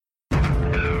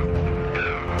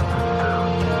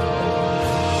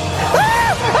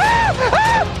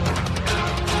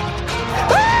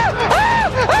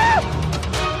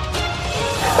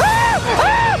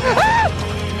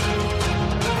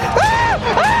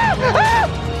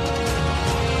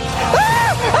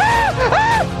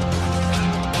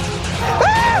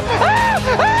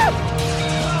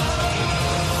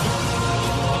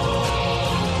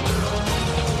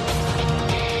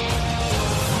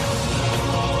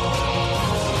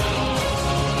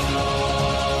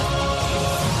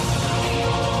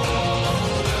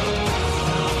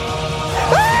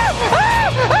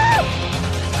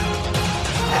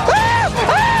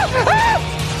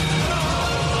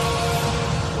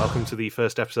Welcome to the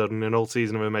first episode in an old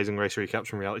season of Amazing Race Recaps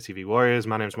from Reality TV Warriors.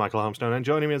 My name is Michael Harmstone, and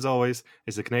joining me as always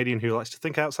is the Canadian who likes to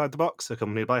think outside the box,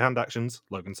 accompanied by hand actions,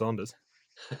 Logan Saunders.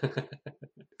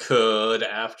 Good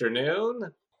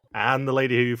afternoon. And the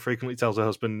lady who frequently tells her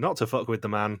husband not to fuck with the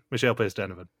man, Michelle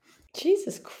Pearce-Donovan.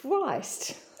 Jesus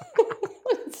Christ.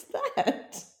 What's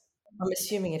that? I'm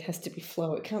assuming it has to be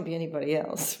Flo. It can't be anybody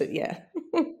else, but yeah.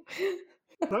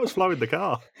 That was Flo in the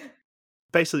car.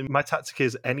 Basically, my tactic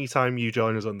is anytime you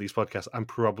join us on these podcasts, I'm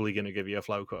probably going to give you a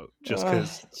Flo quote, just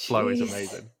because Flo is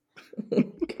amazing.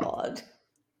 God.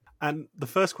 And the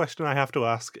first question I have to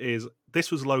ask is,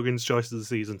 this was Logan's choice of the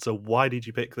season, so why did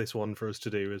you pick this one for us to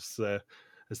do as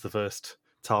the first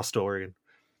Tarstorian?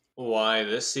 Why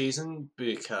this season?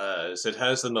 Because it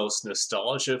has the most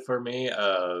nostalgia for me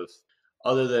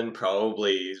other than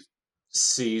probably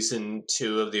season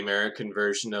 2 of the American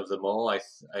version of The Mole.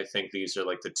 I think these are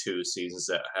like the two seasons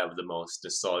that have the most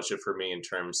nostalgia for me in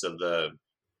terms of the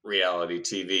reality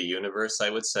TV universe, I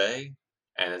would say.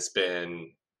 And it's been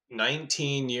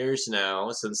 19 years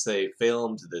now since they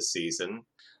filmed this season.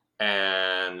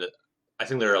 And I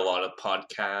think there are a lot of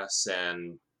podcasts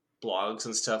and blogs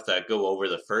and stuff that go over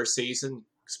the first season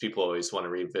because people always want to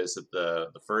revisit the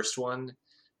first one.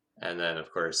 And then,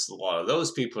 of course, a lot of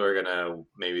those people are going to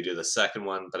maybe do the second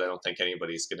one, but I don't think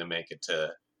anybody's going to make it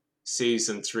to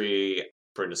season 3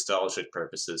 for nostalgic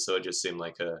purposes. So it just seemed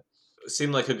like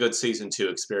a good season to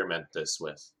experiment this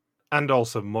with. And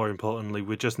also, more importantly,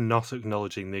 we're just not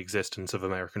acknowledging the existence of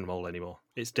American Mole anymore.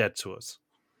 It's dead to us.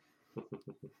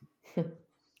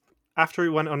 After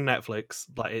it went on Netflix,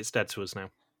 it's dead to us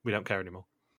now. We don't care anymore.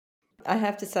 I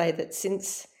have to say that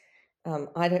since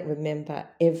I don't remember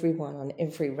everyone on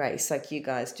every race like you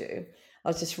guys do, I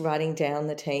was just writing down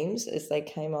the teams as they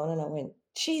came on and I went,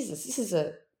 Jesus, this is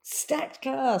a stacked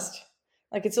cast.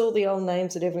 Like, it's all the old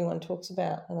names that everyone talks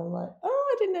about. And I'm like,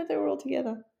 oh, I didn't know they were all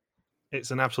together. It's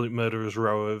an absolute murderer's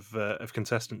row of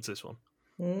contestants, this one.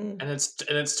 And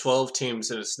it's 12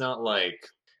 teams, and it's not like...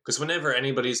 Because whenever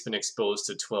anybody's been exposed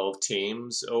to 12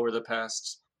 teams over the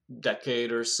past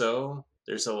decade or so,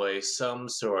 there's always some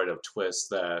sort of twist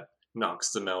that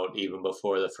knocks them out even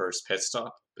before the first pit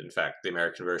stop. In fact, the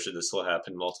American version, this will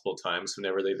happen multiple times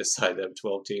whenever they decide to have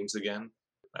 12 teams again,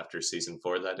 after season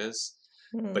 4, that is.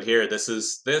 But here,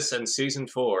 this and season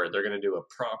 4, they're going to do a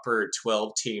proper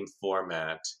 12-team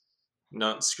format,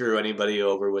 not screw anybody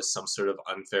over with some sort of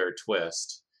unfair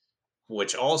twist,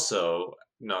 which also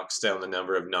knocks down the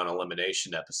number of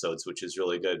non-elimination episodes, which is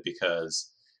really good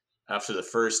because after the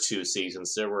first 2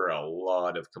 seasons, there were a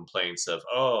lot of complaints of,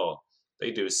 they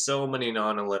do so many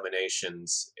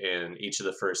non-eliminations in each of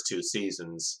the first 2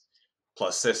 seasons.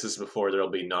 Plus, this is before there'll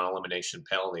be non-elimination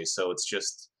penalties. So it's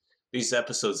just these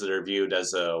episodes that are viewed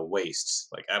as a waste,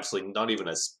 like absolutely not even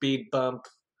a speed bump,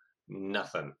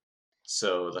 nothing.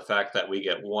 So the fact that we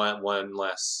get one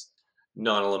less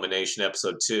non-elimination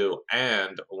episode 2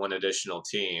 and one additional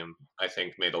team, I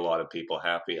think made a lot of people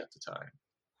happy at the time.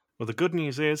 Well, the good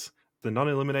news is the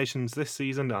non-eliminations this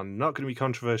season are not going to be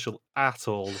controversial at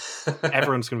all.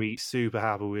 Everyone's going to be super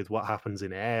happy with what happens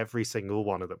in every single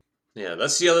one of them. Yeah,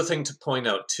 that's the other thing to point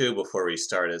out too before we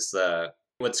start is that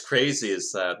what's crazy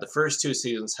is that the first 2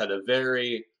 seasons had a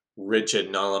very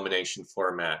rigid non-elimination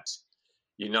format.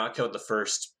 You knock out the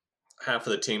first half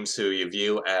of the teams who you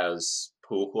view as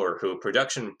who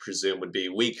production presumed would be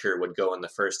weaker would go in the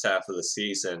first half of the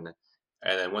season.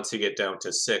 And then once you get down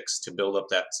to 6 to build up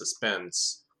that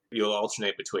suspense, you'll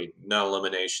alternate between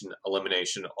non-elimination,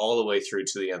 elimination, all the way through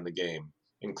to the end of the game,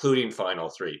 including Final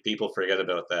 3. People forget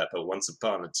about that, but once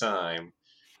upon a time,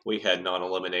 we had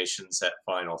non-eliminations at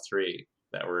Final 3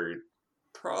 that were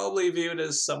probably viewed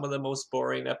as some of the most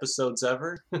boring episodes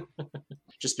ever.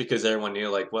 Just because everyone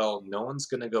knew, no one's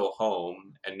going to go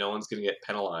home and no one's going to get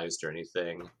penalized or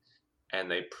anything. And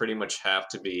they pretty much have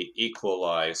to be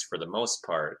equalized for the most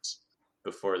part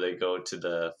before they go to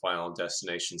the final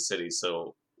destination city.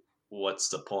 So what's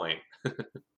the point?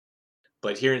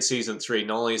 But here in season 3,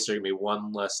 not only is there going to be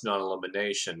one less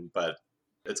non-elimination, but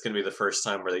it's going to be the first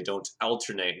time where they don't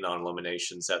alternate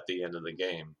non-eliminations at the end of the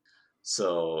game.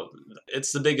 So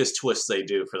it's the biggest twist they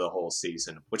do for the whole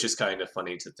season, which is kind of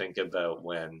funny to think about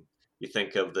when you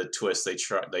think of the twist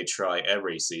they try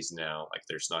every season now. Like,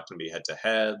 there's not going to be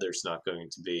head-to-head, there's not going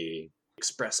to be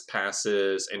express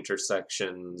passes,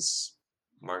 intersections,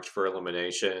 marked for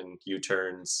elimination,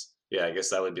 U-turns. Yeah, I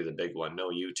guess that would be the big one. No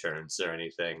U-turns or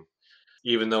anything.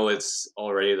 Even though it's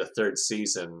already the 3rd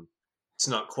season, It's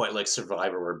not quite like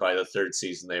Survivor, where by the third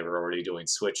season they were already doing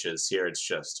switches. Here it's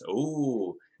just,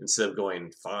 ooh, instead of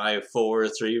going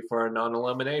 5-4-3 for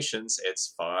non-eliminations,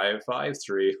 it's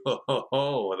 5-5-3.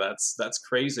 Oh, that's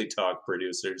crazy talk,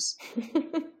 producers.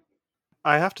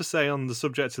 I have to say, on the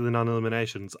subject of the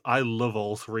non-eliminations, I love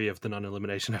all 3 of the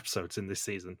non-elimination episodes in this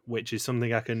season, which is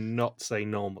something I cannot say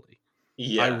normally.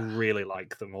 Yeah, I really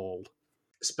like them all.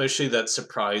 especially that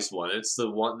surprise one. It's the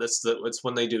one it's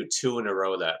when they do 2 in a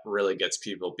row that really gets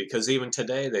people, because even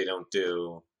today they don't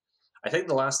do. I think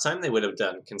the last time they would have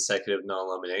done consecutive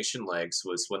non-elimination legs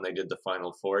was when they did the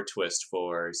Final Four twist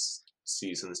for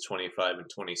seasons 25 and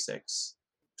 26.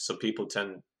 So people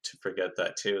tend to forget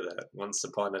that too, that once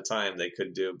upon a time they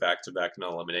could do back-to-back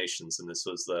non-eliminations, and this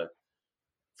was the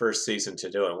first season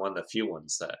to do it, and one of the few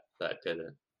ones that did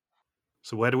it.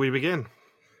 So where do we begin?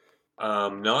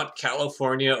 Not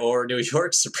California or New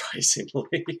York,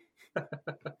 surprisingly.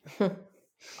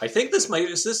 I think this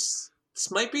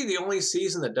might be the only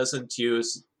season that doesn't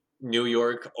use New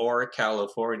York or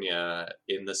California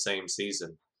in the same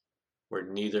season, where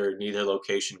neither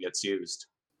location gets used.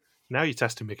 Now you're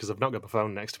testing me because I've not got my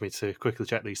phone next to me to quickly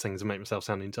check these things and make myself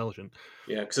sound intelligent.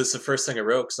 Yeah, because it's the first thing I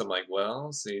wrote. Because I'm like,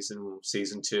 well,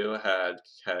 season 2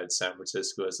 had San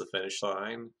Francisco as the finish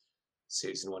line.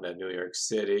 Season 1 had New York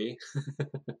City.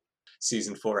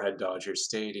 Season 4 had Dodger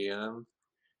Stadium.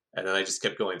 And then I just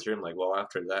kept going through. I'm like, well,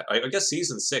 after that, I guess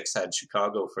season 6 had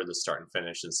Chicago for the start and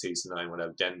finish, and season 9 would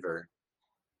have Denver.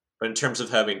 But in terms of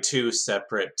having 2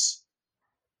 separate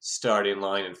starting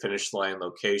line and finish line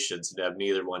locations and have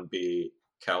neither one be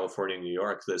California and New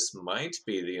York, this might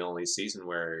be the only season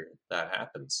where that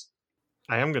happens.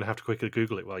 I am going to have to quickly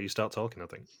Google it while you start talking, I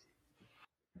think.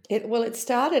 It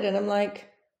started, and I'm like,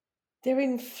 they're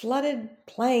in flooded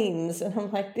plains, and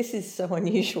I'm like, this is so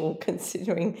unusual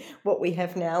considering what we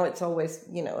have now. It's always,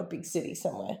 a big city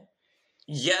somewhere.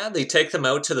 Yeah, they take them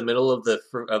out to the middle of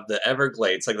the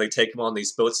Everglades. Like, they take them on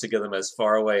these boats to get them as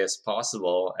far away as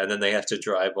possible, and then they have to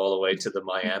drive all the way to the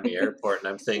Miami airport. And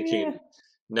I'm thinking,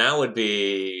 now would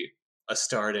be a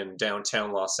start in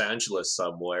downtown Los Angeles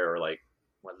somewhere, or like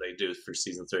what they do for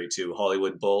season 32,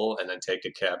 Hollywood Bowl, and then take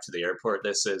a cab to the airport.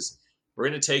 This is, we're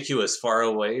going to take you as far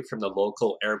away from the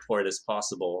local airport as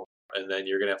possible, and then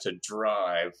you're going to have to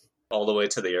drive all the way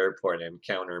to the airport and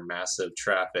encounter massive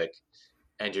traffic.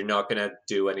 And you're not going to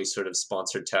do any sort of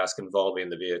sponsored task involving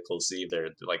the vehicles either.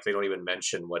 Like, they don't even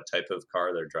mention what type of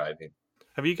car they're driving.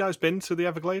 Have you guys been to the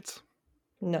Everglades?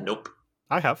 No. Nope.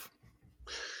 I have.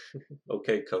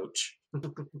 Okay, coach.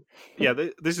 Yeah,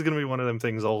 this is going to be one of them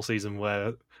things all season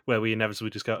where we inevitably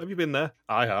just go, have you been there?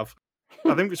 I have.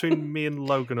 I think between me and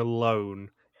Logan alone,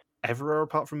 everywhere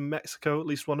apart from Mexico, at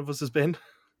least one of us has been,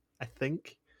 I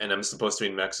think. And I'm supposed to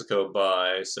be in Mexico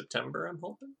by September, I'm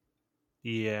hoping?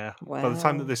 Yeah. Wow. By the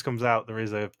time that this comes out, there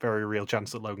is a very real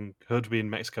chance that Logan could be in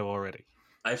Mexico already.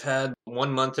 I've had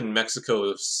 1 month in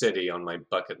Mexico City on my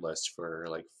bucket list for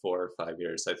like 4 or 5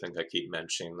 years. I think I keep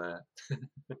mentioning that.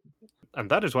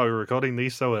 And that is why we're recording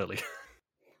these so early.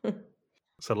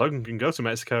 So Logan can go to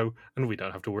Mexico and we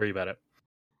don't have to worry about it.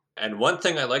 And one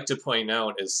thing I like to point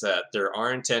out is that there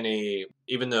aren't any,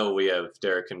 even though we have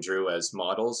Derek and Drew as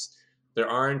models, there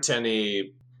aren't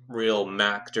any real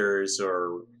actors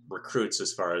or recruits,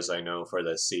 as far as I know, for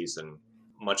this season.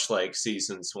 Much like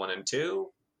seasons 1 and 2,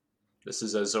 this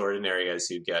is as ordinary as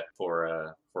you get for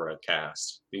a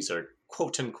cast. These are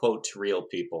quote unquote real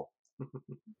people.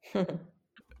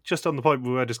 Just on the point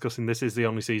we were discussing, this is the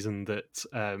only season that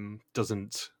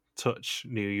doesn't touch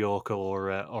New York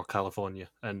or California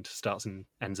and starts and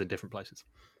ends in different places.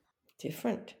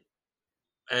 Different.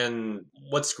 And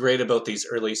what's great about these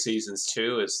early seasons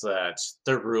too is that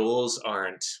the rules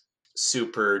aren't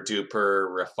super duper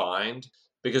refined,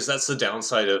 because that's the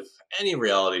downside of any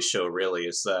reality show, really,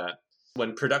 is that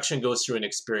when production goes through an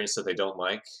experience that they don't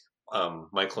like,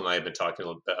 Michael and I have been talking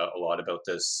a lot about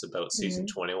this, about season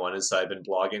 21 as I've been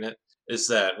blogging it, is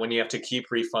that when you have to keep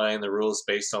refining the rules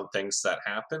based on things that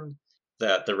happen,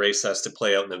 that the race has to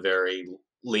play out in a very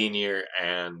linear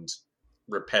and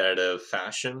repetitive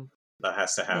fashion. That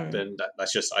has to happen.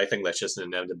 I think that's just an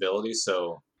inevitability.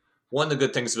 So one of the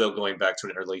good things about going back to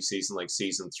an early season like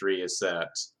season 3 is that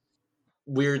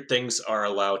weird things are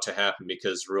allowed to happen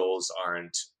because rules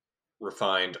aren't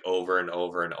refined over and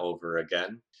over and over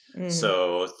again.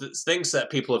 So things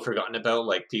that people have forgotten about,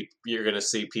 like you're going to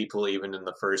see people even in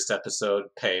the first episode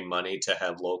pay money to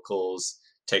have locals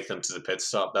take them to the pit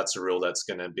stop. That's a rule that's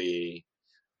going to be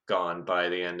gone by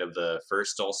the end of the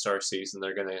first All-Star season.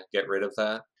 They're going to get rid of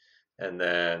that. And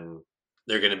then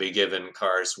they're going to be given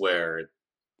cars where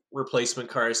replacement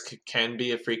cars can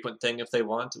be a frequent thing if they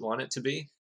want it to be.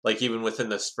 Like, even within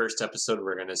this first episode,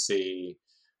 we're going to see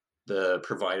the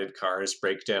provided cars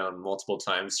break down multiple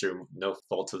times through no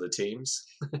fault of the teams.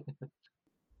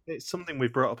 It's something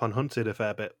we've brought up on Hunted a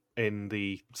fair bit in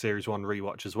the Series 1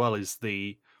 rewatch as well, is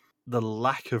the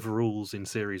lack of rules in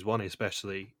Series 1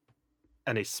 especially,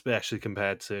 and especially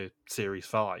compared to Series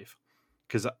 5.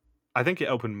 Because I think it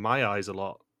opened my eyes a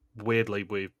lot. Weirdly,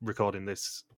 we're recording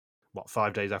this,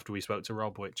 5 days after we spoke to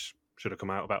Rob, which should have come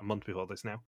out about a month before this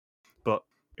now. But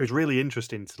it was really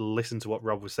interesting to listen to what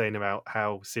Rob was saying about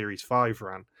how Series 5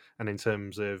 ran, and in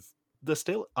terms of there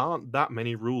still aren't that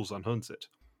many rules on Hunted.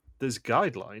 There's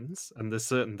guidelines, and there's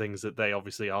certain things that they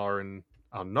obviously are and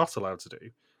are not allowed to do,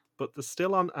 but there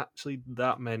still aren't actually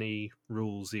that many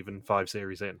rules even 5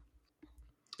 series in.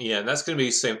 Yeah, and that's going to be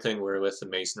the same thing where with the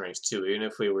Mason race too. Even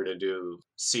if we were to do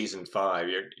season 5,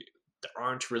 there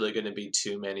aren't really going to be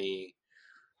too many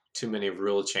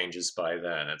rule changes by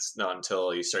then. It's not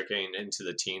until you start getting into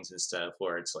the teens and stuff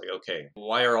where it's like, okay,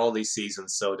 why are all these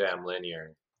seasons so damn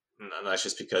linear? And that's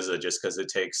just because it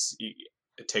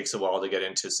takes a while to get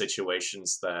into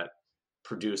situations that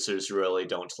producers really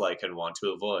don't like and want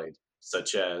to avoid,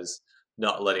 such as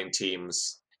not letting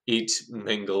teams eat,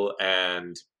 mingle,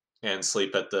 and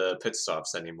sleep at the pit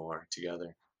stops anymore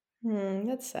together.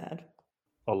 That's sad.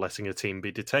 Or letting a team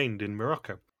be detained in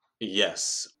Morocco.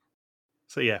 Yes.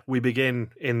 So yeah, we begin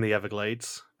in the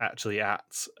Everglades, actually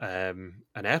at an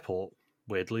airport.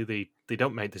 Weirdly, they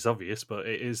don't make this obvious, but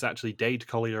it is actually Dade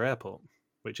Collier Airport,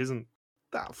 which isn't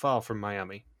that far from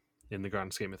Miami in the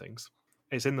grand scheme of things.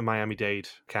 It's in the Miami-Dade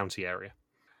County area.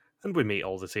 And we meet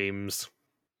all the teams.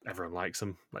 Everyone likes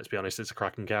them. Let's be honest, it's a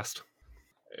cracking cast.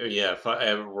 Yeah, if I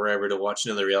ever were ever to watch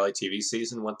another reality TV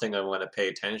season, one thing I want to pay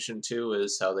attention to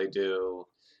is how they do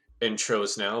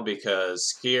intros now,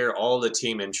 because here all the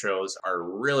team intros are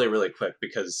really, really quick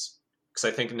because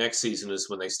I think next season is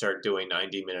when they start doing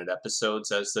 90-minute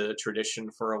episodes as the tradition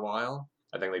for a while.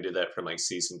 I think they do that from like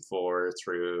season 4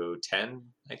 through 10,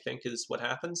 I think is what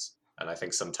happens. And I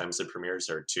think sometimes the premieres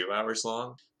are 2 hours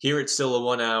long. Here it's still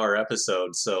a 1-hour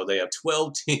episode, so they have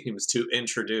 12 teams to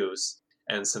introduce.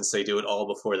 And since they do it all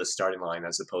before the starting line,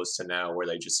 as opposed to now where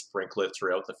they just sprinkle it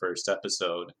throughout the first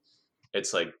episode,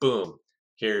 it's like, boom,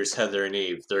 here's Heather and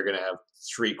Eve. They're going to have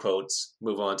 3 quotes,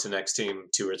 move on to next team,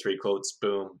 2 or 3 quotes,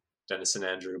 boom. Dennis and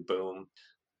Andrew, boom.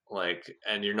 Like,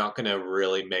 and you're not going to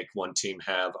really make one team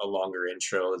have a longer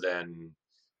intro than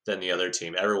the other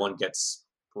team. Everyone gets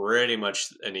pretty much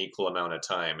an equal amount of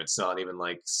time. It's not even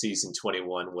like season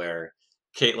 21 where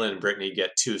Caitlin and Brittany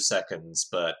get 2 seconds,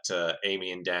 but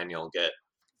Amy and Daniel get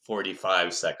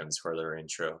 45 seconds for their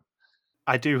intro.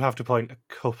 I do have to point a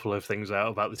couple of things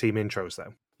out about the team intros,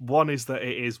 though. One is that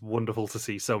it is wonderful to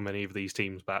see so many of these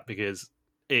teams back, because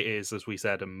it is, as we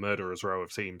said, a murderer's row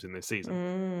of teams in this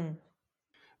season.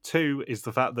 2 is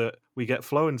the fact that we get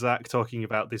Flo and Zach talking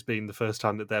about this being the first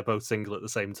time that they're both single at the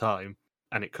same time,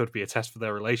 and it could be a test for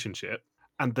their relationship,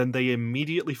 and then they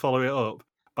immediately follow it up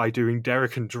by doing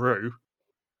Derek and Drew.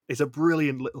 It's a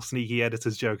brilliant little sneaky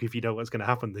editor's joke if you know what's going to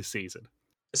happen this season.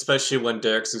 Especially when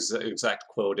Derek's exact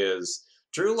quote is,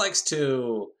 Drew likes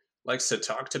to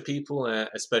talk to people,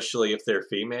 especially if they're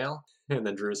female. And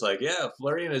then Drew's like, yeah,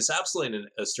 flirting is absolutely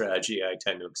a strategy I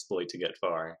tend to exploit to get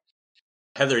far.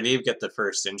 Heather and Eve get the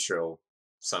first intro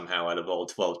somehow out of all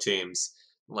 12 teams.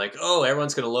 Like, oh,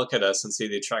 everyone's going to look at us and see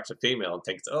the attractive female and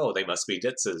think, oh, they must be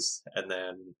ditzes. And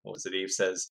then, what was it, Eve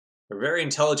says, we're very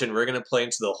intelligent. We're going to play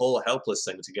into the whole helpless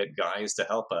thing to get guys to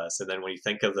help us. And then when you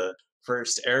think of the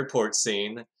first airport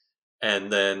scene,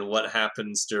 and then what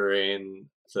happens during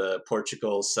the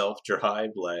Portugal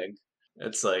self-drive leg,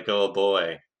 it's like, oh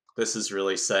boy, this is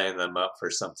really setting them up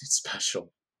for something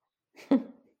special.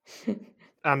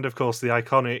 And of course, the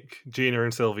iconic Gina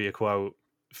and Sylvia quote,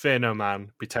 fear no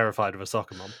man, be terrified of a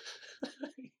soccer mom.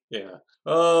 Yeah.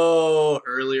 Oh,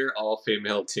 earlier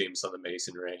all-female teams on the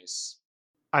Mason race.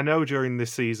 I know during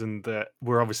this season that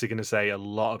we're obviously going to say a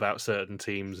lot about certain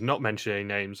teams, not mentioning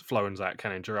names, Flo and Zach,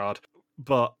 Ken and Gerard,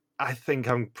 but I think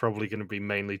I'm probably going to be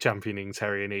mainly championing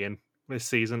Terry and Ian this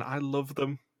season. I love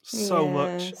them so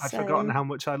much. I'd forgotten how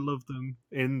much I love them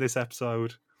in this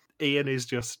episode. Ian is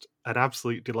just an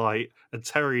absolute delight, and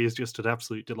Terry is just an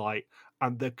absolute delight,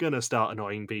 and they're going to start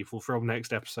annoying people from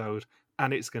next episode,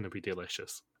 and it's going to be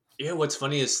delicious. Yeah, what's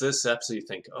funny is this episode you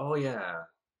think, oh yeah,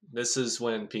 this is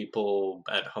when people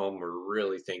at home were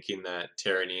really thinking that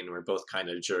Terry and Ian were both kind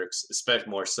of jerks, especially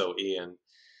more so Ian.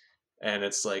 And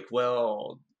it's like,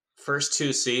 well, first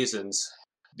 2 seasons,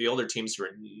 the older teams were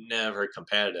never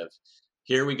competitive.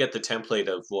 Here we get the template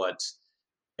of what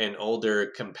an older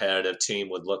competitive team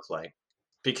would look like.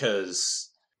 Because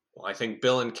Well, I think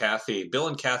Bill and Kathy are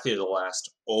the last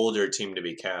older team to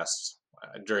be cast.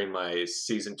 During my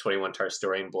season 21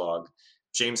 Tarstorian blog,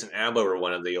 James and Abba were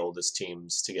one of the oldest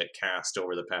teams to get cast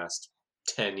over the past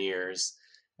 10 years.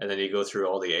 And then you go through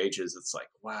all the ages, it's like,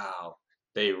 wow,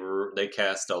 they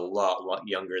cast a lot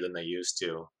younger than they used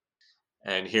to.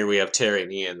 And here we have Terry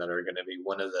and Ian that are going to be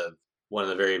one of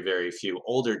the very few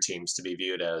older teams to be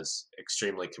viewed as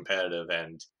extremely competitive.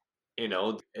 And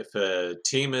if a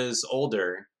team is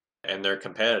older and they're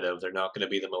competitive, they're not going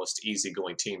to be the most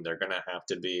easygoing team. They're going to have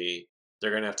to be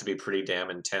pretty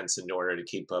damn intense in order to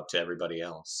keep up to everybody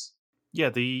else. Yeah,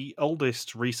 the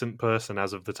oldest recent person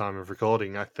as of the time of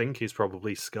recording, I think, is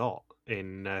probably Scott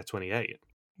in 28.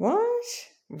 What?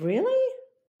 Really?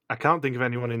 I can't think of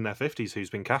anyone in their 50s who's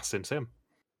been cast since him.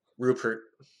 Rupert.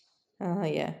 Oh,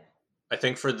 yeah. I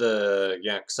think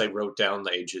because I wrote down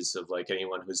the ages of like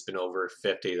anyone who's been over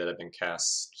 50 that have been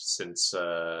cast since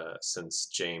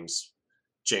James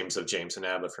and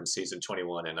Abba from season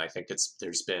 21, and I think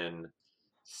there's been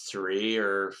 3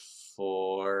 or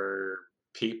 4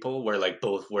 people where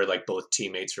both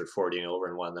teammates were 40 and over,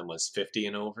 and one of them was 50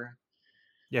 and over.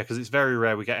 Yeah, because it's very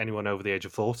rare we get anyone over the age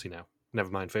of 40 now. Never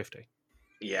mind 50.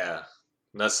 Yeah,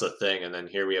 that's the thing. And then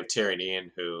here we have Terry and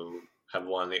Ian, who have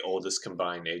one of the oldest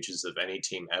combined ages of any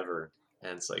team ever.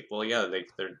 And it's like, well, yeah, they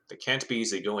can't be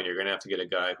easy going. You're gonna have to get a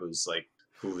guy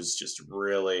who's just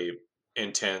really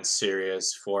intense,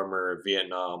 serious, former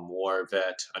Vietnam War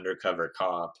vet, undercover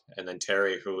cop, and then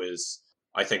Terry, who is,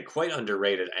 I think, quite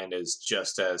underrated and is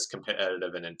just as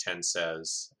competitive and intense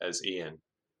as Ian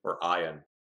or Ian.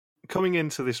 Coming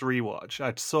into this rewatch,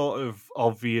 I'd sort of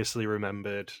obviously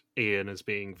remembered Ian as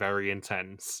being very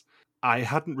intense. I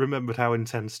hadn't remembered how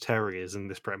intense Terry is in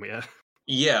this premiere.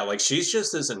 Yeah, like she's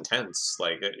just as intense.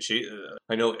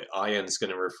 I know Ian's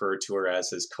going to refer to her as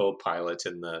his co-pilot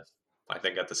I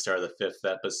think at the start of the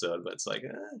 5th episode, but it's like,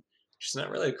 she's not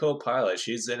really a co-pilot.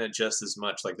 She's in it just as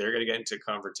much. Like they're going to get into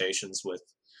confrontations with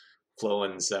Flo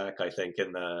and Zach, I think,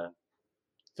 in the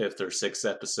 5th or 6th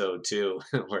episode too,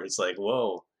 where it's like,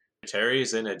 whoa,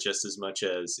 Terry's in it just as much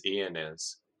as Ian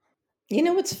is. You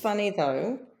know what's funny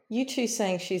though? You two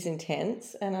saying she's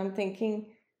intense, and I'm thinking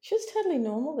she was totally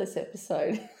normal this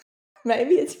episode.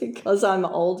 Maybe it's because I'm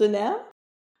older now,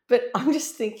 but I'm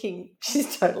just thinking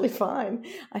she's totally fine.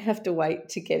 I have to wait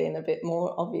to get in a bit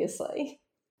more, obviously.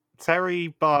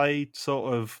 Terry, by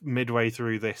sort of midway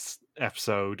through this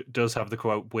episode, does have the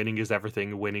quote, "Winning is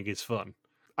everything, winning is fun."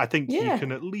 I think you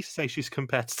can at least say she's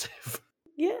competitive.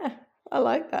 Yeah, I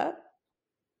like that.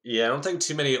 Yeah, I don't think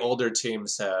too many older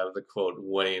teams have the quote,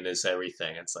 winning is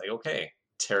everything. It's like, okay,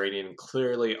 Terry and Ian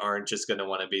clearly aren't just going to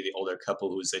want to be the older couple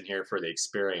who's in here for the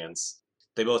experience.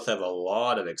 They both have a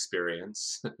lot of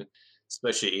experience,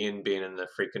 especially Ian being in the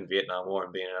freaking Vietnam War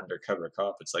and being an undercover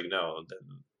cop. It's like, no,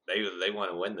 they want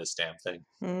to win this damn thing.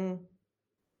 Mm.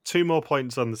 2 more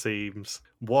points on the teams.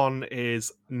 One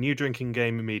is new drinking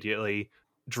game immediately.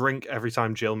 Drink every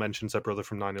time Jill mentions her brother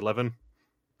from 9/11,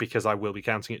 because I will be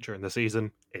counting it during the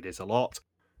season. It is a lot.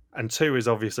 And 2 is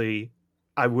obviously,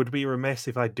 I would be remiss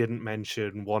if I didn't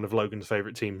mention one of Logan's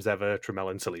favourite teams ever,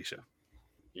 Tramell and Talisha.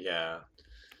 Yeah.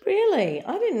 Really?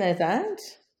 I didn't know that.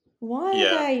 Why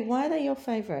are they your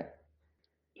favourite?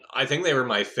 I think they were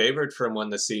my favorite from when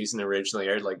the season originally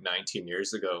aired, like 19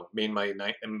 years ago. Me and my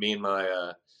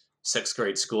 6th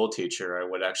grade school teacher, I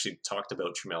would actually talked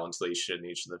about Tramell and Talisha in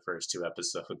each of the first 2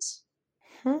 episodes.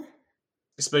 Huh?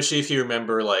 Especially if you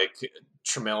remember, like,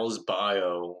 Tramell's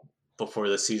bio before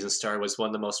the season started was one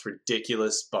of the most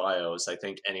ridiculous bios I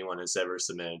think anyone has ever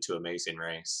submitted to Amazing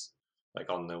Race. Like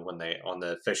on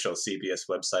the official CBS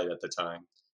website at the time,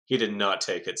 he did not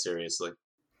take it seriously.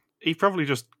 He probably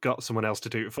just got someone else to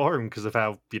do it for him because of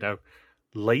how,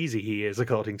 lazy he is,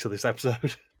 according to this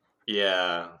episode.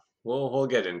 Yeah, we'll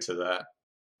get into that.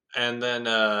 And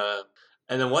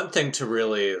then one thing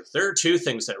there are 2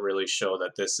 things that really show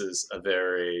that this is a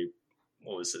very,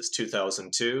 what was this,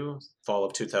 2002? Fall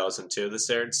of 2002 this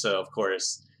aired. So, of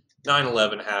course,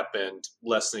 9/11 happened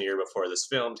less than a year before this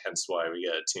filmed, hence why we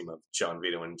get a team of John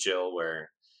Vito and Jill,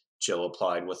 where Jill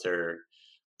applied with her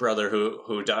brother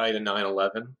who died in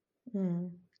 9/11.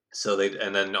 Mm. So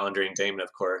and then Andre and Damon,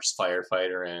 of course,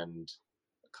 firefighter and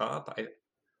cop.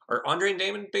 Are Andre and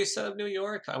Damon based out of New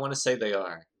York? I want to say they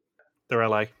are. They're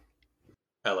LA.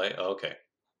 LA? Oh, okay.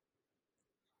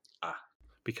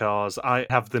 Because I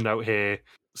have the note here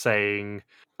saying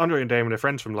Andre and Damon are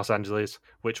friends from Los Angeles,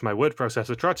 which my word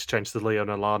processor tried to change to Leon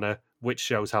and Lana, which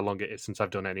shows how long it is since I've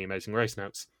done any Amazing Race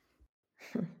notes.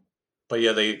 But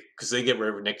yeah, because they get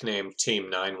nicknamed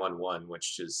Team 911,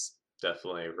 which is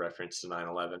definitely a reference to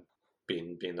 9/11,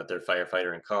 being that they're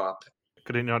firefighter and cop.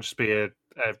 Could it not just be a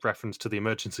a reference to the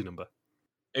emergency number.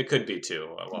 It could be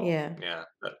too. Well, Yeah.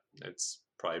 but it's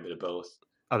probably a bit of both.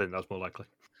 I think that's more likely.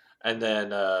 And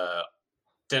then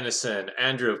Dennis and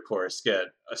Andrew, of course, get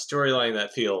a storyline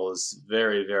that feels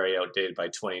very, very outdated by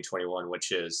 2021,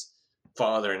 which is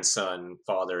father and son.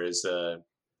 Father is a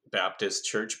Baptist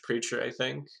church preacher, I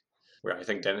think, where I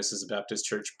think Dennis is a Baptist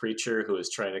church preacher who is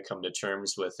trying to come to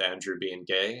terms with Andrew being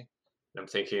gay. And I'm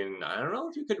thinking, I don't know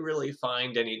if you could really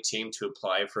find any team to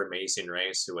apply for Amazing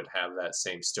Race who would have that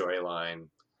same storyline,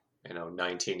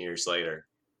 19 years later.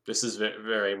 This is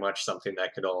very much something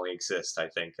that could only exist, I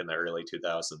think, in the early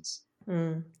 2000s.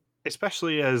 Mm.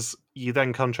 Especially as you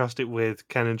then contrast it with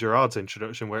Ken and Gerard's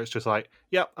introduction, where it's just like,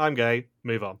 yep, I'm gay,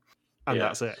 move on. And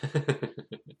that's it.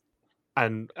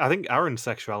 And I think Aaron's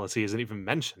sexuality isn't even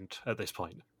mentioned at this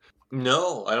point.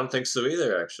 No, I don't think so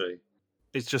either, actually.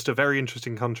 It's just a very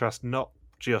interesting contrast, not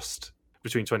just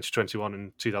between 2021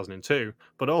 and 2002,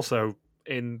 but also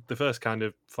in the first kind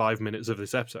of 5 minutes of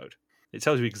this episode. It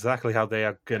tells you exactly how they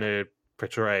are going to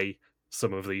portray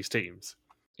some of these teams.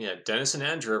 Yeah, Dennis and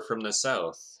Andrew are from the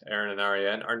South. Aaron and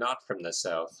Ariane are not from the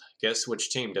South. Guess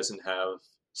which team doesn't have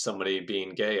somebody being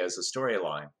gay as a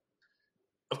storyline?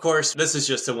 Of course, this is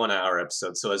just a 1 hour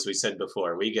episode, so as we said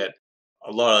before, we get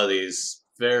a lot of these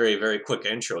very, very quick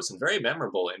intros and very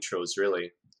memorable intros,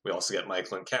 really. We also get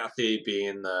Michael and Kathy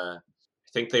being I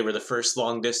think they were the first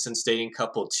long distance dating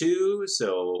couple too,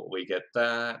 so we get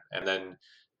that. And then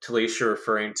Talisha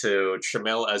referring to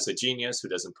Tramel as a genius who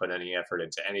doesn't put any effort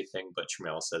into anything, but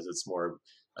Tramel says it's more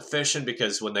efficient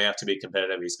because when they have to be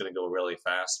competitive, he's going to go really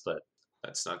fast, but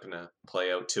that's not going to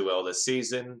play out too well this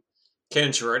season. Ken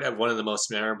and Gerard have one of the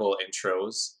most memorable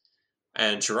intros,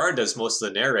 and Gerard does most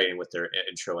of the narrating with their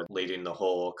intro and leading the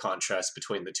whole contrast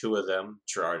between the two of them.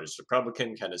 Gerard is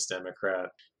Republican, Ken is Democrat.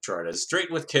 Gerard is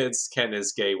straight with kids, Ken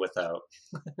is gay without.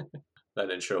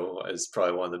 That intro is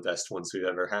probably one of the best ones we've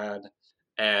ever had.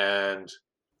 And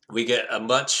we get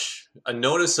a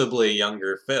noticeably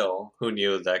younger Phil, who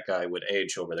knew that guy would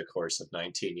age over the course of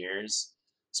 19 years,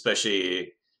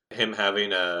 especially him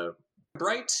having a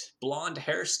bright blonde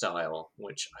hairstyle,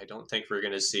 which I don't think we're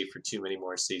going to see for too many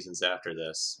more seasons after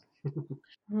this.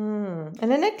 And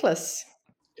a necklace.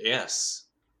 Yes.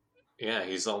 Yeah,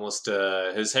 he's almost,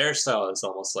 his hairstyle is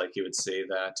almost like you would see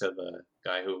that of a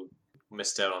guy who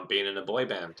missed out on being in a boy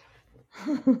band.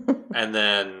 And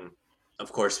then,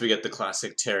 of course, we get the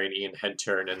classic Terry and Ian head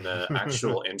turn in the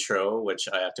actual intro, which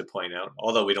I have to point out,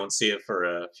 although we don't see it for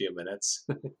a few minutes.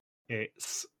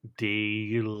 It's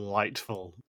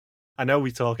delightful. I know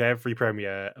we talk every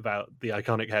premiere about the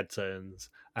iconic head turns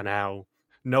and how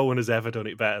no one has ever done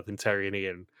it better than Terry and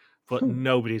Ian, but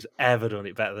nobody's ever done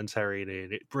it better than Terry and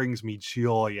Ian. It brings me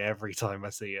joy every time I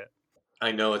see it.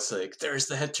 I know, it's like, there's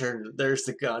the head turn, there's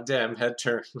the goddamn head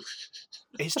turn.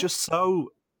 It's just so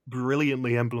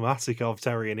brilliantly emblematic of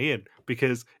Terry and Ian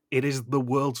because it is the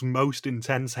world's most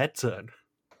intense head turn.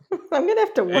 I'm going to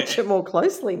have to watch it more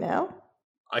closely now.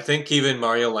 I think even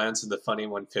Mario Lanza, the Funny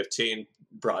 115,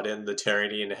 brought in the Terry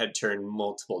and Ian head turn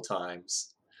multiple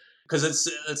times. Because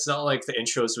it's not like the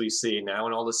intros we see now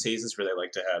in all the seasons where they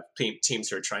like to have teams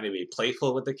who are trying to be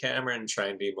playful with the camera and try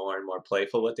and be more and more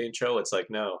playful with the intro. It's like,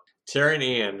 no, Terry and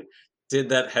Ian did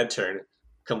that head turn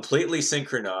completely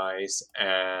synchronized,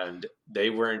 and they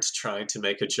weren't trying to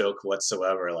make a joke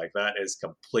whatsoever. Like, that is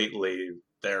completely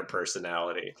their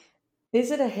personality.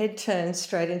 Is it a head turn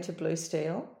straight into Blue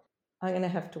Steel? I'm going to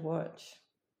have to watch.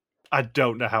 I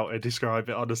don't know how to describe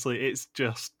it, honestly.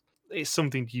 It's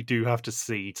something you do have to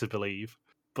see to believe,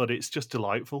 but it's just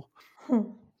delightful.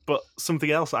 But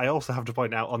something else I also have to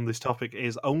point out on this topic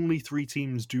is only 3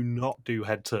 teams do not do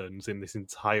head turns in this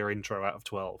entire intro out of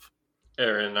 12.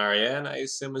 Aaron and Ariane, I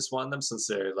assume, is one of them since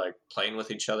they're like playing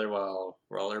with each other while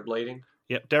rollerblading.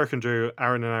 Yep, Derek and Drew,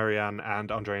 Aaron and Ariane,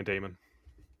 and Andre and Damon.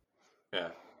 Yeah.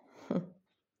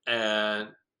 And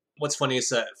what's funny is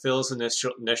that Phil's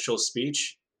initial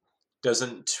speech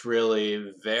doesn't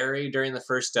really vary during the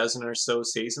first dozen or so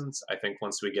seasons. I think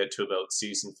once we get to about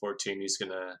season 14, he's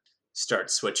going to start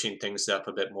switching things up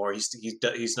a bit more.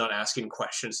 He's not asking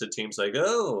questions to teams like,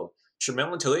 oh,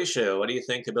 Tramel and Talisha, what do you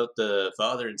think about the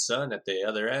father and son at the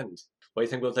other end? What do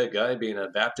you think about that guy being a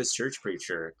Baptist church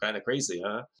preacher? Kind of crazy,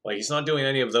 huh? Like, he's not doing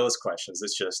any of those questions.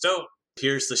 It's just, oh,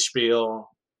 here's the spiel.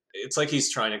 It's like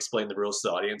he's trying to explain the rules to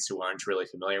the audience who aren't really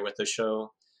familiar with the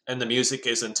show. And the music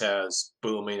isn't as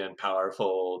booming and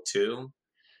powerful, too.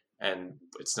 And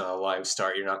it's not a live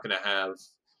start. You're not going to have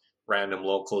random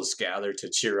locals gather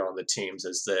to cheer on the teams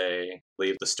as they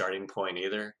leave the starting point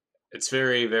either. It's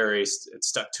very, very, it's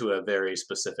stuck to a very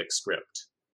specific script.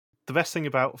 The best thing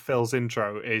about Phil's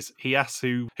intro is he asks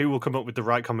who will come up with the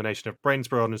right combination of brains,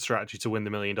 brawn, and strategy to win the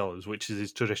 $1 million, which is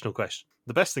his traditional question.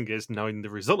 The best thing is, knowing the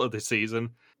result of this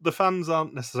season, the fans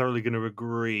aren't necessarily going to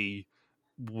agree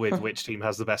with which team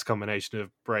has the best combination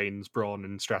of brains, brawn,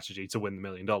 and strategy to win the $1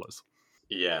 million.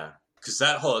 Yeah,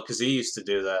 because he used to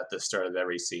do that at the start of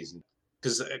every season.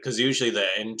 Because usually the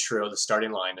intro, the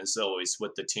starting line is always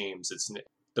with the teams. It's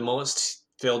the most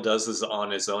Phil does is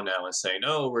on his own now and saying,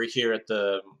 "Oh, we're here at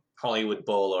the Hollywood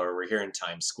Bowl, or we're here in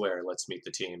Times Square. Let's meet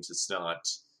the teams." It's not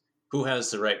who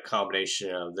has the right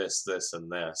combination of this, this,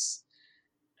 and this.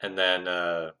 And then,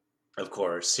 of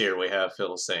course, here we have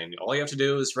Phil saying, "All you have to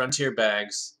do is run to your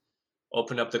bags,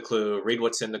 open up the clue, read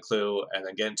what's in the clue, and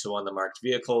then get into one of the marked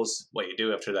vehicles. What you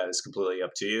do after that is completely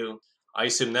up to you." I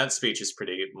assume that speech is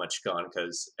pretty much gone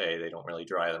because A, they don't really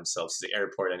drive themselves to the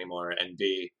airport anymore, and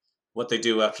B, what they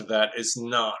do after that is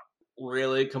not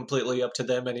really completely up to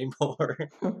them anymore.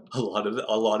 a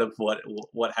lot of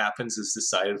what happens is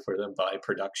decided for them by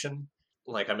production.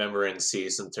 Like I remember in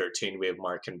season 13, we have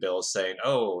Mark and Bill saying,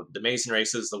 "Oh, the Amazing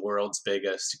Race is the world's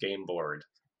biggest game board.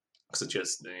 So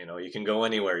just, you can go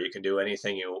anywhere, you can do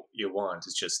anything you want.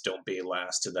 It's just don't be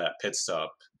last to that pit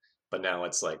stop." But now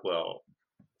it's like, well,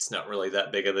 it's not really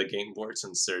that big of a game board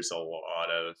since there's a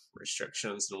lot of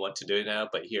restrictions on what to do now.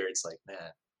 But here it's like,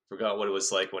 man, forgot what it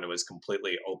was like when it was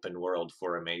completely open world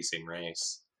for Amazing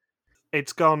Race.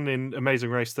 It's gone in Amazing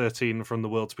Race 13 from the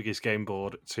world's biggest game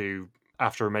board to,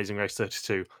 after Amazing Race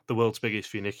 32, the world's biggest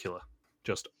funicular.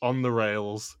 Just on the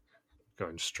rails,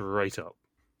 going straight up.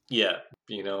 Yeah,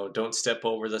 don't step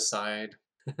over the side.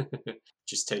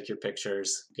 Just take your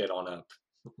pictures, get on up.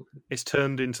 It's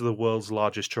turned into the world's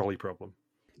largest trolley problem.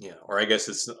 Yeah, or I guess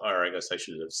I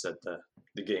should have said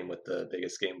the game with the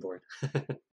biggest game board.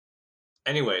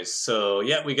 Anyways, so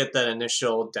yeah, we get that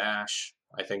initial dash.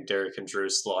 I think Derek and Drew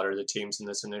slaughter the teams in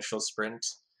this initial sprint.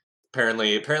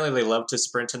 Apparently they love to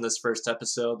sprint in this first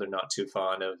episode. They're not too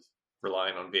fond of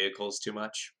relying on vehicles too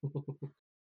much.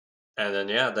 And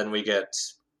then we get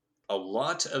a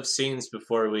lot of scenes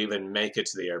before we even make it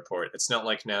to the airport. It's not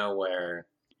like now where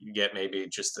you get maybe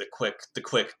just the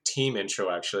quick team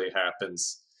intro actually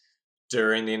happens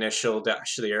during the initial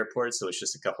dash to the airport, so it's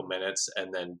just a couple minutes,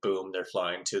 and then boom, they're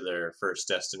flying to their first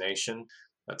destination.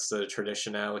 That's the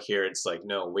tradition now. Here it's like,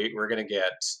 no, we're going to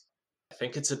get, I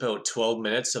think it's about 12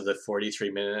 minutes of the 43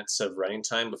 minutes of running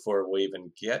time before we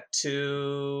even get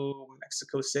to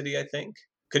Mexico City, I think.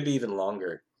 Could be even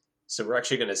longer. So we're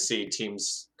actually going to see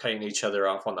teams cutting each other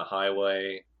off on the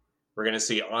highway. We're going to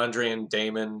see Andre and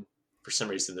Damon. For some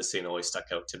reason, this scene always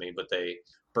stuck out to me, but they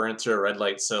burned through a red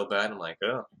light so bad. I'm like,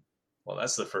 oh, well,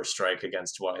 that's the first strike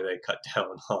against why they cut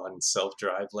down on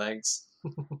self-drive legs.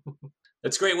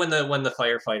 It's great when the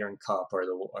firefighter and cop are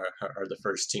the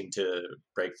first team to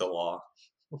break the law.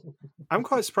 I'm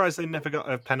quite surprised they never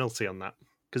got a penalty on that,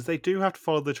 because they do have to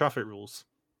follow the traffic rules.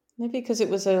 Maybe because it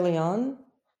was early on.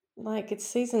 Like, it's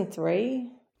season 3.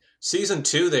 Season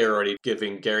 2, they were already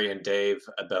giving Gary and Dave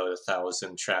about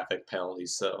 1,000 traffic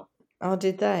penalties, so. Oh,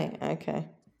 did they? Okay.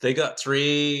 They got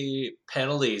 3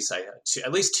 penalties,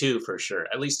 at least 2 for sure.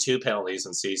 At least 2 penalties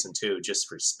in season 2 just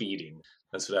for speeding.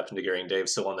 That's what happened to Gary and Dave.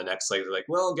 So on the next leg, they're like,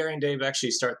 well, Gary and Dave actually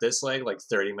start this leg like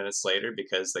 30 minutes later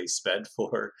because they sped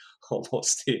for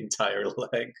almost the entire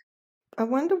leg. I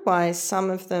wonder why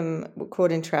some of them were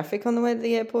caught in traffic on the way to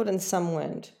the airport and some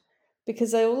weren't.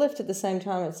 Because they all left at the same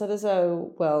time. It's not as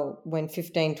though, well, when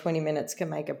 15, 20 minutes can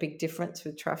make a big difference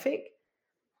with traffic.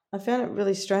 I found it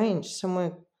really strange. Some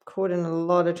were caught in a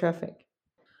lot of traffic.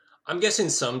 I'm guessing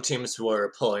some teams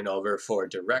were pulling over for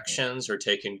directions or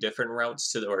taking different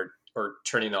routes or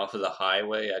turning off of the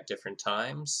highway at different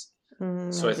times.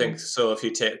 So I think, if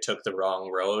you took the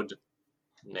wrong road,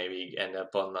 maybe you end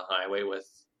up on the highway with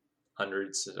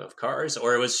hundreds of cars,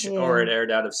 or it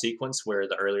aired out of sequence where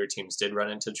the earlier teams did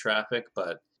run into traffic.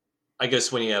 But I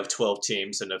guess when you have 12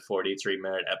 teams in a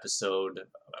 43-minute episode,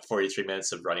 43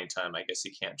 minutes of running time, I guess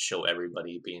you can't show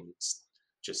everybody being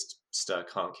just stuck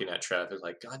honking at traffic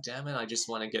like, God damn it, I just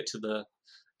want to get to the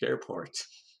airport.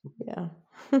 Yeah.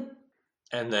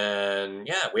 And then,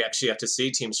 we actually have to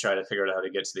see teams try to figure out how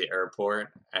to get to the airport.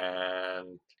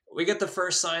 And we get the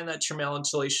first sign that Trammell and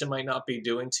Talisha might not be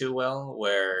doing too well,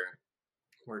 where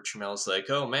Trammell's like,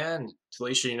 oh man,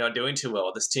 Talisha, you're not doing too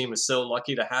well. This team is so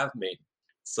lucky to have me.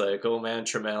 It's like, oh man,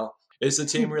 Trammell, is the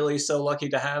team really so lucky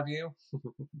to have you?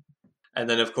 And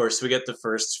then, of course, we get the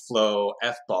first Flo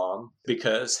F-bomb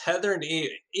because Heather and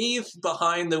Eve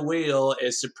behind the wheel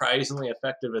is surprisingly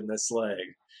effective in this leg.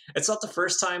 It's not the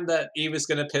first time that Eve is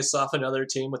going to piss off another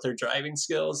team with her driving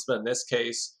skills, but in this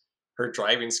case, her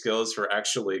driving skills were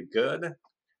actually good.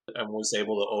 and was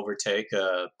able to overtake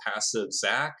a passive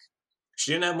Zach.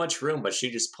 She didn't have much room, but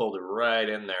she just pulled right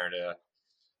in there to,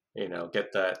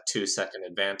 get that 2-second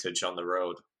advantage on the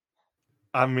road.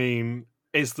 I mean,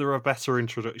 is there a better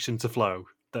introduction to Flo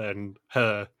than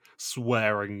her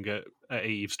swearing at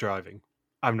Eve's driving?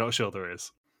 I'm not sure there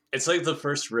is. It's like the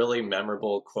first really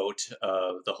memorable quote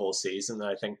of the whole season that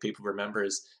I think people remember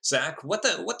is, Zach, what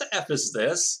the F is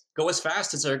this? Go as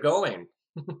fast as they're going.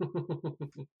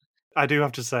 I do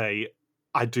have to say,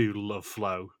 I do love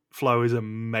Flo. Flo is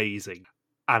amazing.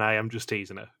 And I am just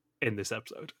teasing her in this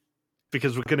episode.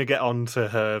 Because we're going to get on to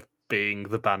her being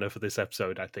the banner for this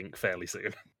episode, I think, fairly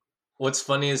soon. What's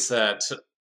funny is that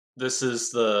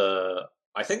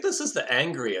I think this is the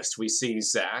angriest we see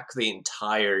Zach the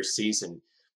entire season,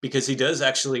 because he does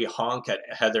actually honk at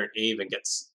Heather and Eve and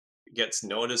gets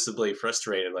noticeably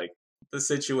frustrated. Like, the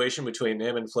situation between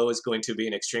him and Flo is going to be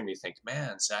an extreme. You think,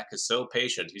 man, Zach is so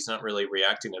patient. He's not really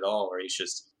reacting at all, or he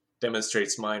just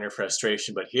demonstrates minor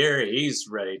frustration. But here he's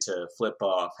ready to flip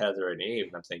off Heather and Eve.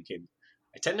 And I'm thinking,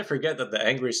 I tend to forget that the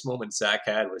angriest moment Zach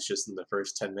had was just in the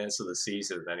first 10 minutes of the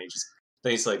season. And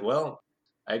then he's like, well,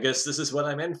 I guess this is what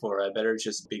I'm in for. I better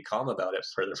just be calm about it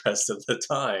for the rest of the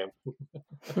time.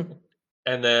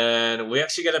 And then we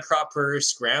actually get a proper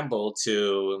scramble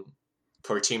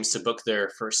for teams to book their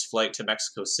first flight to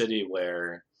Mexico City,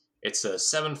 where it's a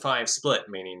 7-5 split,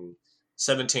 meaning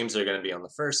 7 teams are going to be on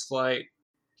the first flight,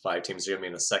 5 teams are going to be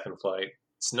on the second flight.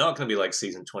 It's not going to be like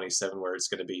season 27, where it's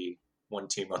going to be 1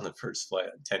 team on the first flight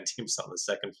and 10 teams on the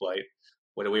second flight.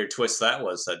 What a weird twist that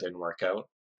was. That didn't work out.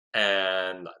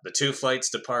 And the 2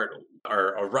 flights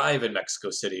arrive in Mexico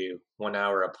City 1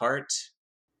 hour apart.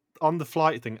 On the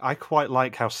flight thing, I quite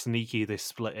like how sneaky this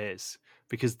split is,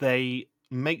 because they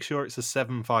make sure it's a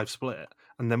 7-5 split,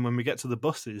 and then when we get to the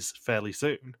buses fairly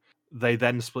soon, they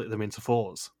then split them into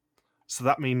 4s. So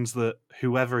that means that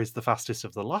whoever is the fastest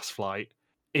of the last flight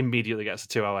immediately gets a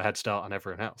 2-hour head start on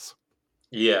everyone else.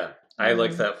 Yeah, I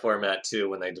like that format too,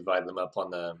 when they divide them up on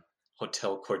the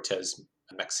Hotel Cortez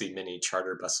Mexi Mini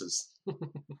charter buses.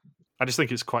 I just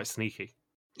think it's quite sneaky.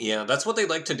 Yeah, that's what they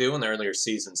like to do in the earlier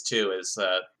seasons too, is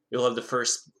that you'll have the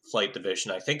first flight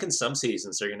division. I think in some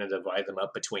seasons they're going to divide them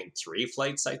up between 3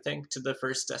 flights, I think, to the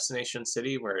first destination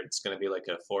city, where it's going to be like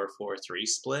a 4-4-3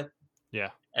 split. Yeah.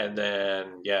 And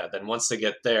then once they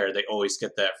get there, they always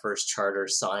get that first charter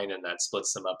sign, and that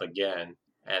splits them up again.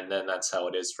 And then that's how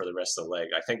it is for the rest of the leg.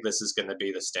 I think this is going to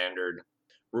be the standard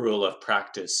rule of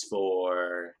practice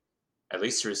for at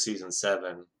least through season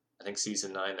 7. I think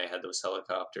season 9 they had those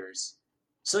helicopters.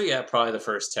 So yeah, probably the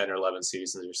first 10 or 11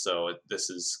 seasons or so, this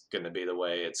is going to be the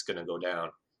way it's going to go down.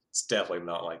 It's definitely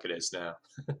not like it is now.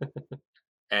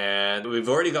 And we've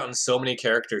already gotten so many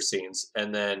character scenes,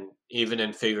 and then even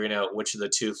in figuring out which of the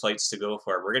 2 flights to go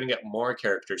for, we're going to get more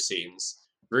character scenes.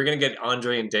 We're going to get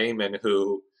Andre and Damon,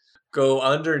 who go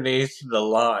underneath the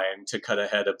line to cut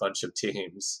ahead a bunch of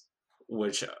teams,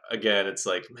 which, again, it's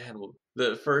like, man,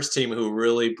 the first team who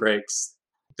really break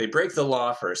the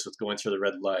law first with going through the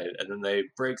red light, and then they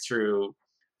break through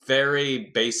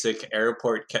very basic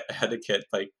airport etiquette,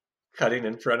 like cutting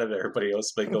in front of everybody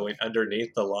else by going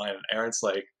underneath the line. And Aaron's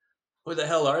like, who the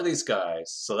hell are these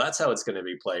guys? So that's how it's going to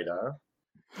be played, huh?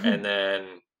 And then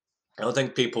I don't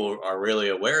think people are really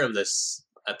aware of this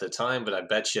at the time, but I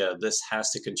bet you this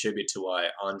has to contribute to why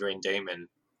Andre and Damon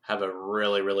have a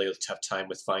really, really tough time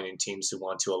with finding teams who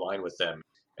want to align with them.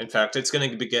 In fact, it's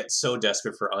going to get so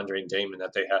desperate for Andre and Damon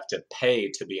that they have to pay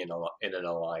to be in an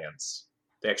alliance.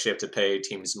 They actually have to pay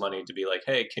teams money to be like,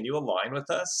 hey, can you align with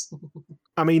us?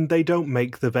 I mean, they don't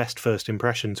make the best first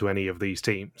impression to any of these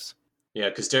teams. Yeah,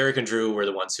 because Derek and Drew were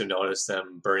the ones who noticed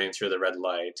them burning through the red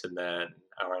light, and then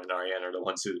Aaron and Ariane are the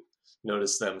ones who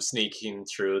noticed them sneaking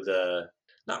through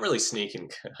not really sneaking,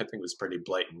 I think it was pretty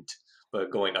blatant,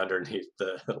 but going underneath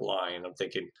the line. I'm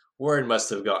thinking, word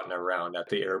must have gotten around at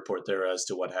the airport there as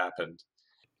to what happened.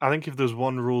 I think if there's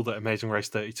one rule that Amazing Race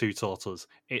 32 taught us,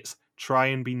 it's try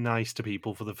and be nice to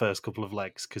people for the first couple of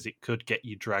legs, because it could get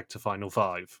you dragged to Final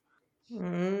 5.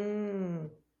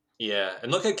 Yeah,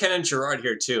 and look at Ken and Gerard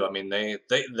here too. I mean,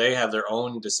 they have their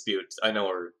own dispute. I know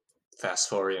we're fast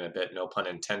forwarding a bit, no pun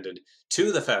intended,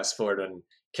 to the fast forward, and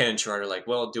Ken and Gerard are like,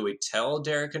 well, do we tell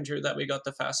Derek and Drew that we got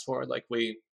the fast forward like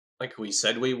we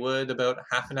said we would about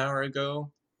half an hour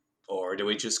ago? Or do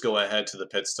we just go ahead to the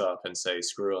pit stop and say,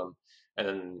 screw them? And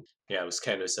then, it was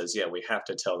Ken who says, yeah, we have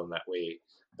to tell them that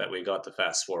we got the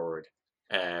fast forward.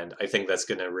 And I think that's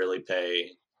going to really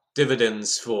pay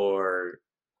dividends for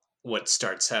what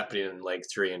starts happening in leg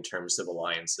 3 in terms of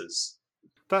alliances.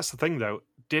 That's the thing, though.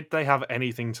 Did they have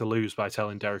anything to lose by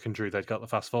telling Derek and Drew they'd got the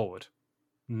fast forward?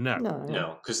 No.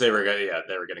 No, because they were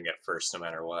gonna get first no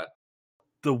matter what.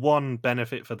 The one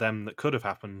benefit for them that could have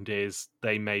happened is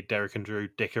they made Derek and Drew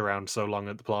dick around so long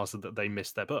at the plaza that they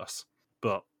missed their bus.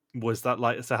 But was that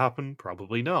likely to happen?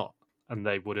 Probably not. And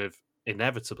they would have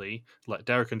inevitably let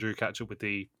Derek and Drew catch up with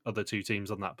the other two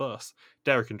teams on that bus.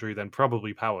 Derek and Drew then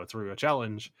probably power through a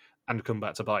challenge and come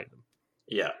back to bite them.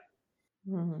 Yeah.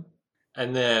 Mhm.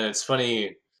 And then it's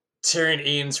funny, Terry and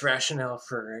Ian's rationale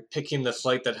for picking the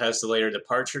flight that has the later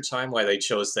departure time, why they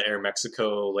chose the Air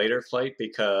Mexico later flight,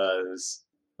 because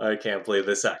I can't believe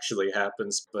this actually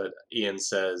happens, but Ian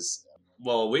says,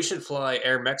 well, we should fly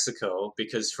Air Mexico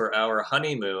because for our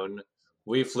honeymoon,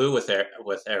 we flew with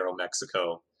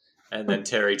Aeromexico. And then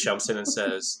Terry jumps in and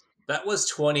says, that was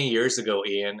 20 years ago,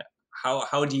 Ian.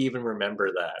 How do you even remember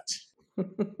that?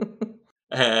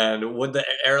 And would the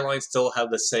airline still have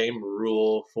the same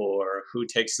rule for who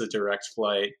takes the direct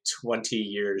flight 20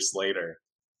 years later?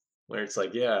 Where it's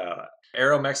like, yeah,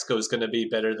 Aeromexico is going to be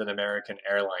better than American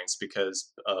Airlines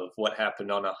because of what happened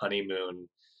on a honeymoon,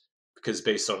 because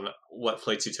based on what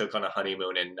flights you took on a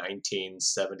honeymoon in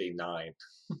 1979.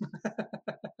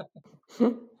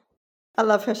 I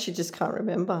love how she just can't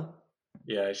remember.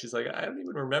 Yeah, she's like, I don't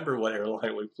even remember what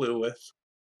airline we flew with.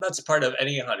 That's part of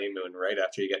any honeymoon, right?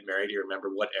 After you get married, you remember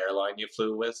what airline you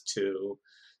flew with to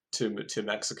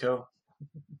Mexico.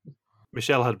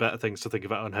 Michelle had better things to think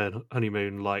about on her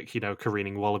honeymoon, like,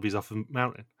 careening wallabies off a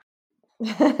mountain.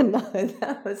 No,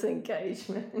 that was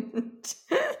engagement.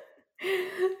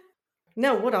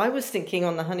 No, what I was thinking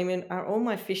on the honeymoon, are all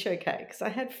my fish okay? Because I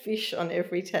had fish on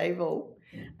every table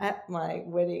at my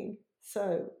wedding.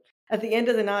 So at the end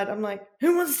of the night, I'm like,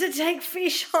 who wants to take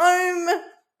fish home?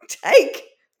 Take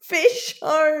fish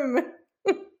home.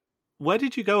 Where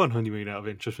did you go on honeymoon out of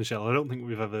interest, Michelle? I don't think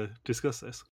we've ever discussed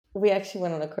this. We actually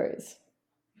went on a cruise.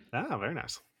 Ah, very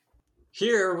nice.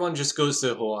 Here, everyone just goes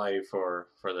to Hawaii for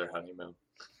their honeymoon.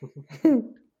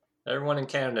 Everyone in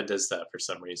Canada does that for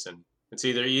some reason. It's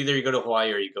either you go to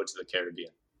Hawaii or you go to the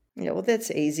Caribbean. Yeah, well,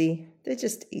 that's easy. They're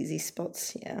just easy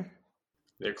spots, yeah.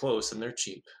 They're close and they're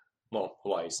cheap. Well,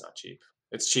 Hawaii's not cheap.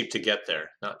 It's cheap to get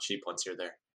there, not cheap once you're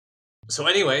there. So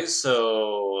anyways,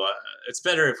 it's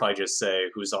better if I just say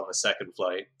who's on the second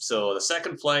flight. So the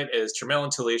second flight is Tramel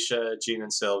and Talisha, Gene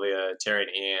and Sylvia, Terry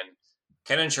and Ian,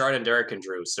 Ken and Chard, and Derek and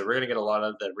Drew. So we're going to get a lot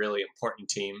of the really important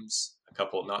teams, a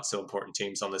couple not so important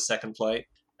teams on the second flight.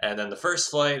 And then the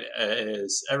first flight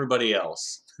is everybody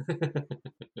else.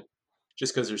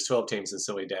 Just because there's 12 teams and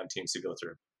so many damn teams to go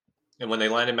through. And when they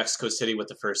land in Mexico City with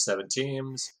the first 7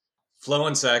 teams, Flo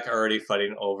and Zach are already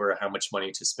fighting over how much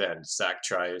money to spend. Zach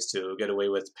tries to get away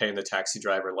with paying the taxi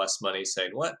driver less money,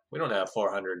 saying, what? We don't have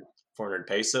 400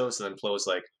 pesos. And then Flo's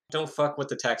like, don't fuck with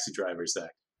the taxi driver, Zach.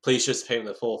 Please just pay him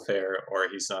the full fare or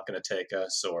he's not going to take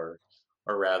us, or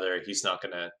rather, he's not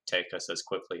going to take us as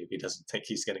quickly if he doesn't think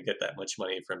he's going to get that much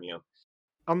money from you.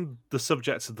 On the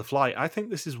subject of the flight, I think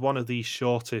this is one of the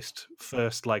shortest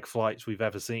first leg flights we've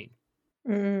ever seen.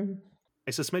 Mm.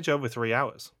 It's a smidge over 3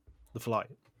 hours, the flight.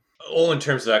 Oh, in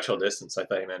terms of actual distance, I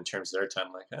thought you meant in terms of their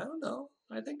time. Like, I don't know.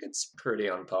 I think it's pretty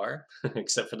on par,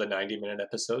 except for the 90-minute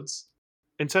episodes.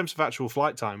 In terms of actual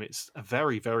flight time, it's a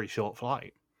very, very short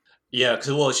flight. Yeah,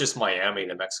 because, well, it's just Miami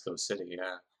to Mexico City,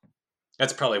 yeah.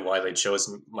 That's probably why they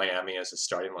chose Miami as a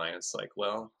starting line. It's like,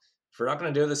 well, if we're not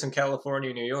going to do this in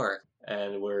California, New York,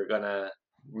 and we're going to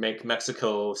make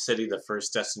Mexico City the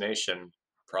first destination,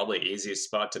 probably easiest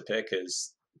spot to pick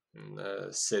is the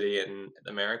city in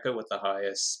America with the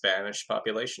highest Spanish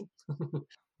population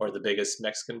or the biggest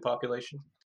Mexican population.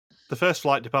 The first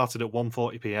flight departed at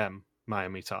 1:40 p.m.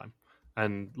 Miami time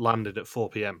and landed at 4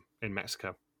 p.m. in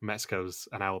Mexico. Mexico's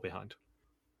an hour behind.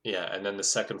 Yeah, and then the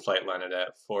second flight landed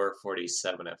at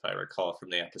 4:47, if I recall from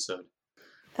the episode.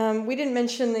 We didn't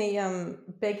mention the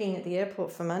begging at the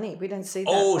airport for money. We don't see that.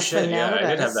 Oh shit! Yeah,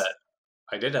 nowadays.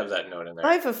 I did have that note in there.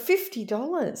 Over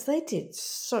 $50. They did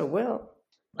so well.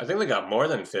 I think they got more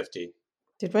than 50.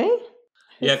 Did we?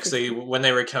 Yeah, because when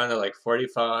they were counted like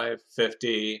 45,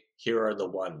 50, here are the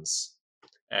ones.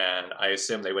 And I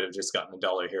assume they would have just gotten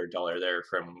 $1 here, $1 there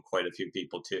from quite a few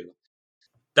people too.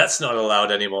 That's not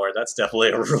allowed anymore. That's definitely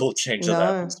a rule change that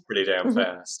happens pretty damn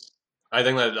fast. I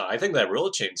think that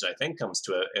rule change comes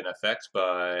in effect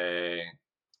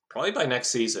probably by next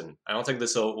season. I don't think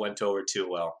this went over too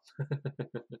well.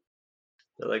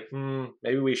 They're like,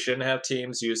 maybe we shouldn't have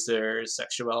teams use their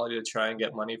sexuality to try and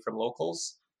get money from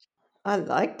locals. I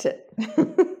liked it.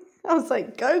 I was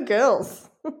like, go girls.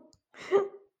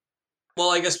 Well,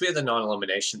 I guess we had the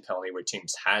non-elimination penalty where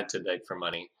teams had to beg for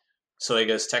money. So I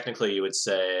guess technically you would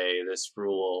say this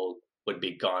rule would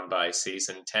be gone by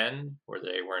season 10, where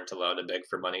they weren't allowed to beg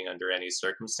for money under any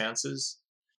circumstances.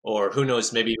 Or who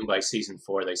knows, maybe even by season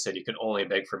 4, they said you can only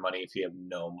beg for money if you have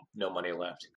no money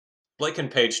left. Blake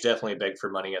and Paige definitely begged for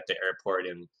money at the airport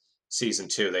in season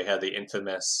 2. They had the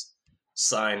infamous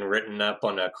sign written up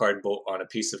on a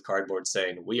piece of cardboard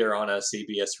saying, "We are on a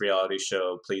CBS reality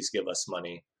show. Please give us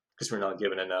money," because we're not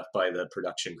given enough by the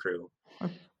production crew.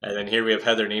 And then here we have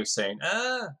Heather and Eve saying,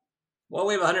 well,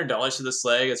 we have $100 to this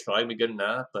leg. It's probably be good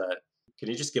enough, but can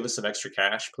you just give us some extra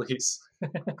cash, please?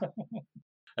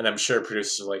 And I'm sure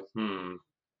producers are like,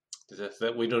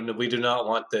 we do not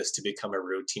want this to become a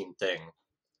routine thing.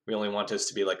 We only want this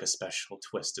to be like a special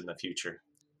twist in the future.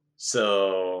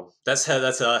 So that's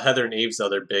Heather and Eve's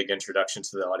other big introduction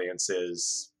to the audience.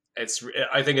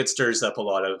 I think it stirs up a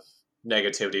lot of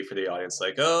negativity for the audience.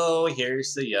 Like, oh,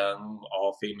 here's the young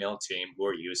all-female team who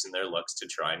are using their looks to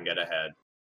try and get ahead.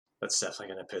 That's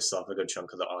definitely going to piss off a good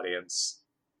chunk of the audience.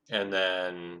 And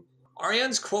then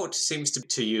Ariane's quote seems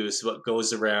to use what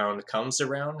goes around comes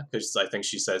around, because I think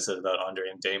she says it about Andre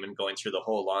and Damon going through the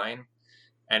whole line.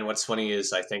 And what's funny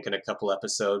is I think in a couple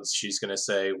episodes she's going to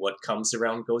say what comes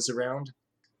around goes around.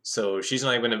 So she's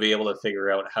not even going to be able to figure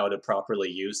out how to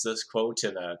properly use this quote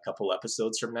in a couple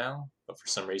episodes from now. But for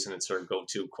some reason it's her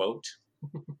go-to quote.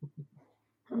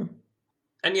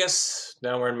 And yes,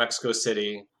 now we're in Mexico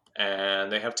City. And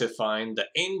they have to find the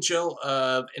Angel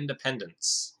of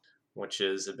Independence, which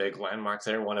is a big landmark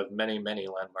there, one of many, many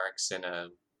landmarks in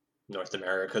North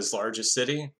America's largest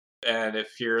city. And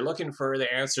if you're looking for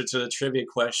the answer to the trivia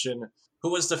question,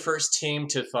 who was the first team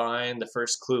to find the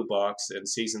first clue box in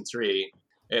Season 3?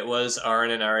 It was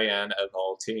Aaron and Ariane of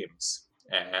all teams.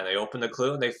 And they open the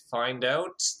clue and they find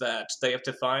out that they have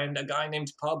to find a guy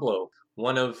named Pablo,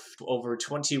 one of over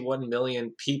 21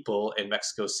 million people in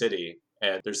Mexico City.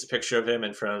 And there's a picture of him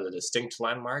in front of the distinct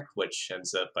landmark, which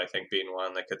ends up, I think, being one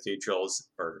of the cathedrals,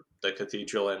 or the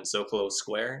cathedral in Zocalo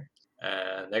Square.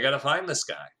 And they got to find this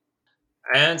guy.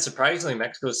 And surprisingly,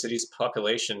 Mexico City's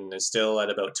population is still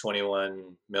at about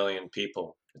 21 million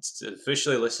people. It's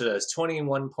officially listed as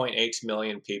 21.8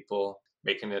 million people,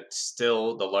 making it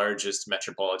still the largest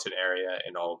metropolitan area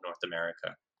in all of North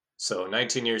America. So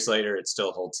 19 years later, it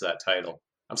still holds that title.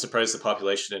 I'm surprised the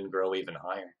population didn't grow even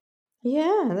higher.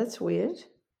 Yeah, that's weird.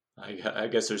 I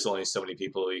guess there's only so many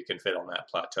people you can fit on that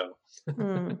plateau.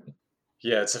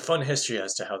 Yeah, it's a fun history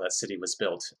as to how that city was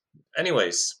built.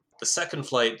 Anyways, the second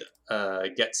flight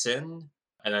gets in,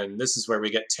 and then this is where we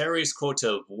get Terry's quote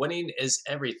of, "Winning is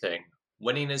everything.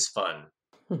 Winning is fun."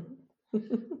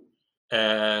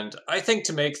 And I think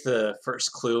to make the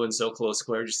first clue in Zocalo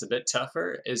Square just a bit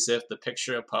tougher is if the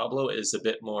picture of Pablo is a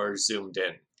bit more zoomed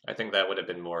in. I think that would have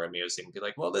been more amusing. Be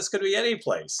like, well, this could be any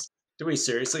place. Do we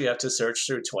seriously have to search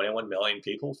through 21 million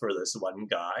people for this one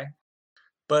guy?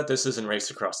 But this isn't Race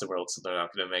Across the World, so they're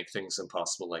not going to make things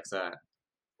impossible like that.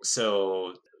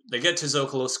 So they get to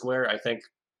Zocalo Square. I think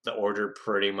the order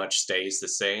pretty much stays the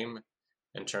same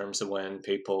in terms of when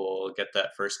people get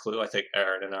that first clue. I think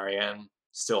Aaron and Ariane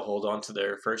still hold on to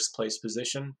their first place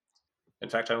position. In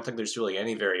fact, I don't think there's really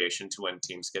any variation to when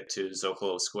teams get to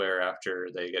Zocalo Square after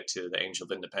they get to the Angel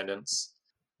of Independence.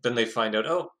 Then they find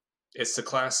out, it's the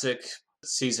classic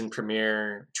season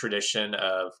premiere tradition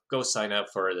of go sign up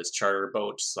for this charter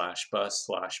boat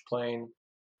 /bus/plane.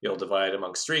 You'll divide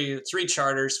amongst three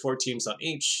charters, 4 teams on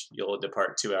each. You'll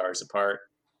depart 2 hours apart.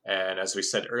 And as we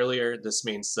said earlier, this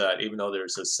means that even though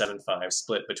there's a 7-5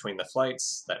 split between the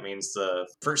flights, that means the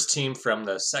first team from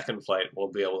the second flight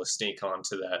will be able to sneak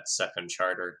onto that second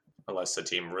charter, unless the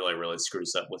team really, really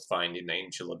screws up with finding the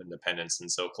Angel of Independence in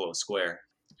Zocalo Square.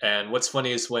 And what's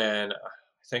funny is when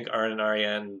I think Aaron and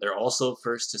Ariane, they're also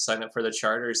first to sign up for the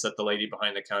charters, that the lady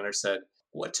behind the counter said,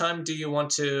 "What time do you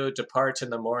want to depart in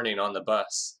the morning on the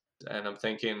bus?" And I'm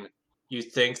thinking, you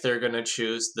think they're going to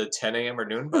choose the 10 a.m. or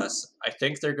noon bus? I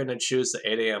think they're going to choose the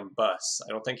 8 a.m. bus.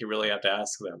 I don't think you really have to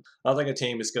ask them. I don't think a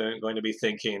team is going to be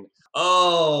thinking,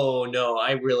 oh, no,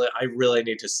 I really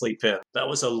need to sleep in. That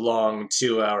was a long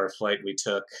 2-hour flight we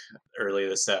took early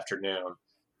this afternoon.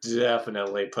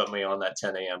 Definitely put me on that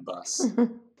 10 a.m. bus.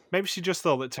 Maybe she just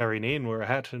thought that Terry and Ian were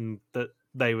ahead and that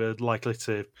they were likely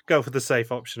to go for the safe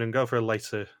option and go for a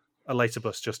later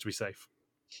bus just to be safe.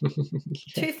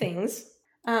 2 things.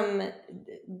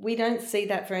 We don't see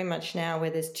that very much now, where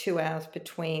there's 2 hours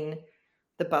between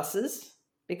the buses,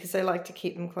 because they like to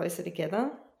keep them closer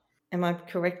together. Am I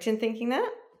correct in thinking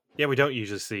that? Yeah, we don't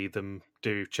usually see them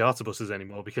do charter buses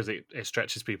anymore because it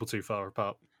stretches people too far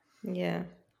apart. Yeah.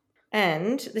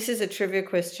 And this is a trivia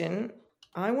question.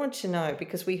 I want to know,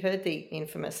 because we heard the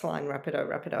infamous line, "Rapido,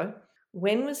 Rapido."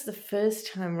 When was the first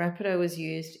time Rapido was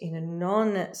used in a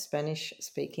non-Spanish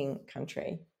speaking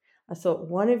country? I thought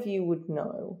one of you would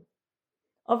know.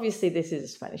 obviously this is a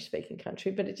Spanish-speaking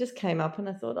country, but it just came up and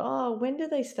I thought, oh, when do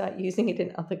they start using it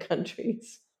in other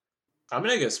countries? I'm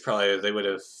going to guess probably they would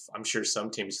have, I'm sure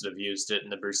some teams would have used it in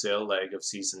the Brazil leg of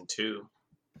season 2.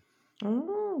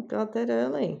 Oh, got that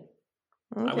early.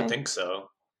 I would Okay. think so.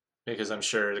 Because I'm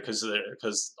sure, because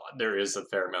there is a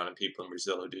fair amount of people in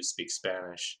Brazil who do speak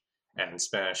Spanish, and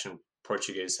Spanish and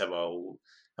Portuguese have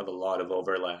a lot of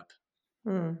overlap.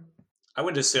 Hmm. I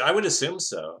would assume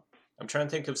so. I'm trying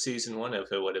to think of season 1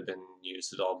 if it would have been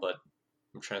used at all, but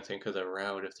I'm trying to think of the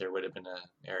route if there would have been an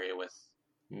area with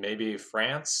maybe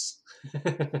France.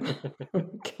 Oh,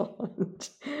 God.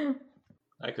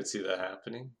 I could see that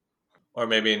happening. Or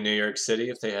maybe in New York City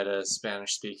if they had a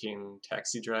Spanish-speaking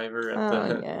taxi driver at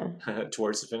Oh, yeah.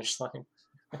 towards the finish line.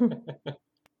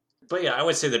 But yeah, I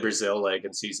would say the Brazil leg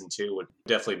in season 2 would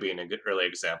definitely be a good early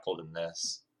example than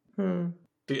this. Hmm.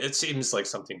 It seems like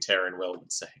something Tara and Will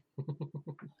would say.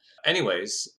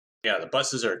 Anyways, yeah, the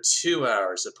buses are 2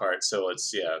 hours apart, so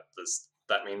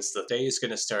that means the day is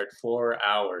going to start 4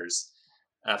 hours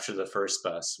after the first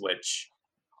bus, which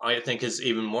I think is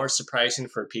even more surprising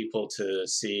for people to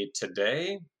see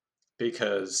today,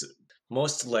 because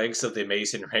most legs of the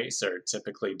Amazing Race are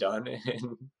typically done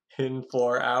in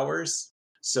 4 hours.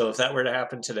 So if that were to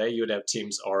happen today, you would have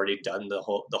teams already done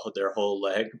their whole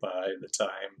leg by the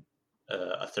time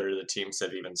a third of the teams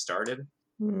have even started.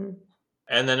 Hmm.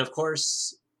 And then, of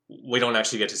course, we don't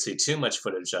actually get to see too much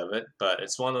footage of it, but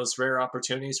it's one of those rare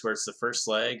opportunities where it's the first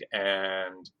leg,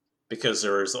 and because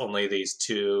there's only these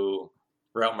 2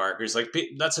 route markers, like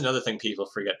that's another thing people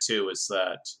forget too, is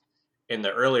that in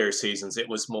the earlier seasons, it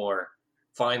was more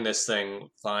find this thing,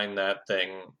 find that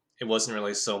thing. It wasn't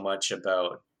really so much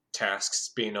about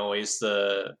tasks being always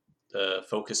the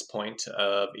focus point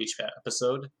of each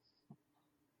episode.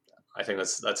 I think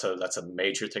that's a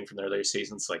major thing from the earlier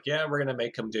seasons. Like, yeah, we're gonna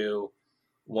make them do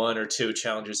 1 or 2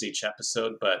 challenges each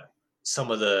episode, but some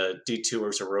of the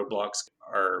detours or roadblocks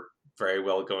are very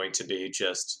well going to be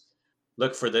just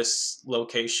look for this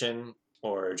location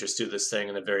or just do this thing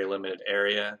in a very limited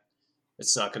area.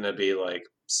 It's not going to be like,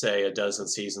 say, a dozen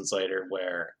seasons later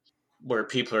where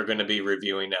people are going to be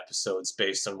reviewing episodes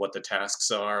based on what the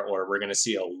tasks are, or we're going to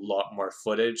see a lot more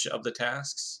footage of the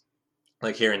tasks.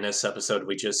 Like here in this episode,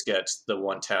 we just get the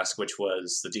one task, which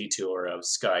was the detour of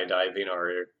skydiving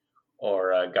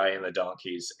or Guy in the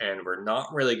Donkeys, and we're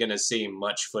not really going to see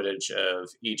much footage of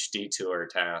each detour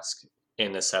task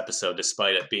in this episode,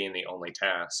 despite it being the only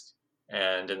task.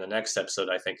 And in the next episode,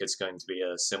 I think it's going to be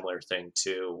a similar thing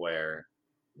too, where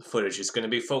the footage is going to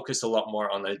be focused a lot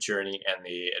more on the journey and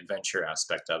the adventure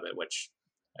aspect of it, which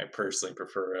I personally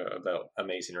prefer about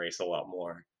Amazing Race a lot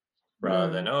more,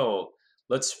 rather than,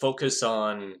 let's focus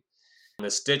on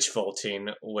this ditch vaulting,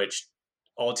 which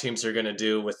all teams are going to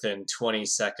do within 20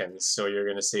 seconds. So you're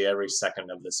going to see every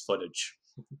second of this footage.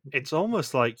 It's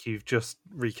almost like you've just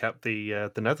recapped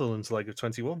the Netherlands leg of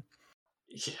 21.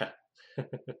 Yeah.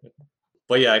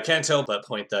 But yeah, I can't help but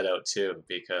point that out too,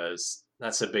 because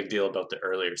that's a big deal about the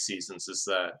earlier seasons, is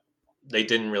that they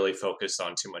didn't really focus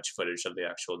on too much footage of the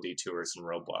actual detours and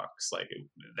roadblocks. Like,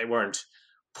 they weren't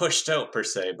pushed out per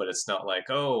se, but it's not like,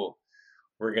 oh,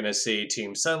 we're going to see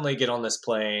teams suddenly get on this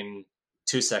plane,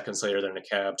 2 seconds later they're in a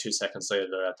cab, 2 seconds later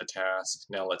they're at the task.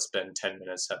 Now let's spend 10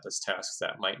 minutes at this task.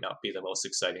 That might not be the most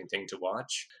exciting thing to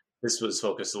watch. This was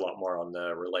focused a lot more on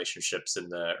the relationships in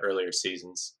the earlier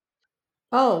seasons.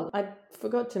 Oh, I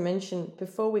forgot to mention,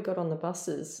 before we got on the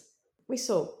buses, we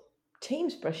saw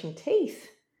teams brushing teeth,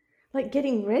 like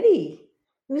getting ready.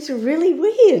 It was really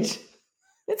weird.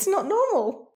 It's not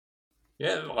normal.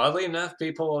 Yeah, oddly enough,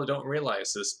 people don't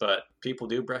realize this, but people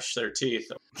do brush their teeth.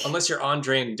 Unless you're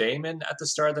Andre and Damon at the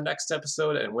start of the next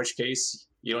episode, in which case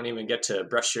you don't even get to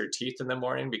brush your teeth in the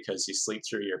morning because you sleep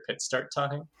through your pit start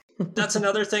time. That's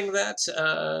another thing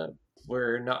that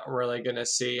we're not really going to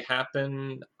see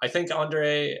happen. I think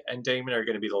Andre and Damon are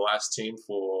going to be the last team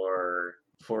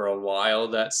for a while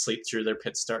that sleep through their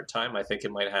pit start time. I think it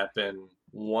might happen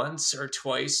once or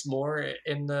twice more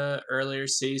in the earlier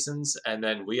seasons, and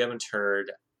then we haven't heard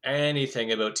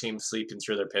anything about teams sleeping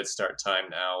through their pit start time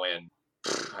now, and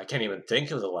I can't even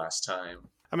think of the last time.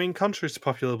 I mean, contrary to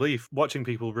popular belief, watching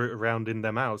people root around in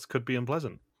their mouths could be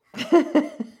unpleasant.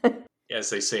 As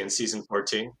they say in season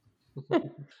 14.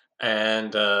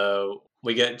 And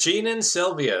we get Gina and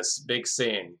Sylvia's big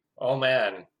scene. Oh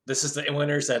man, this is the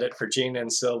winner's edit for Gina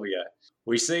and Sylvia.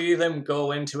 We see them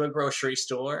go into a grocery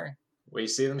store. We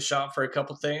see them shop for a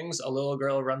couple things. A little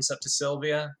girl runs up to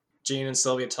Sylvia. Gina and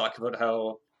Sylvia talk about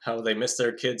how they miss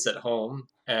their kids at home.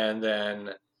 And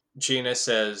then Gina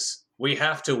says, "We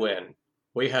have to win.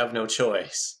 We have no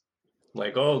choice."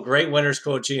 Like, oh, great winners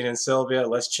quote, Gene and Sylvia.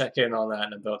 Let's check in on that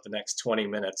in about the next 20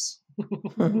 minutes.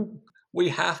 We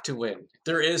have to win.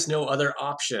 There is no other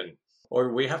option.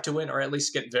 Or we have to win or at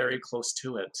least get very close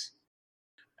to it.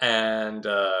 And,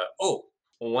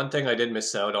 one thing I did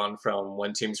miss out on from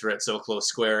when teams were at Zocalo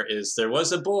Square is there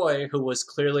was a boy who was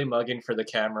clearly mugging for the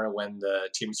camera when the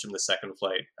teams from the second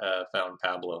flight found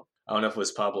Pablo. I don't know if it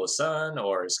was Pablo's son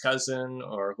or his cousin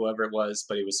or whoever it was,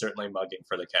 but he was certainly mugging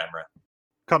for the camera.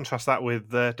 Contrast that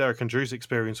with Derek and Drew's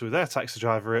experience with their taxi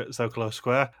driver at Zocalo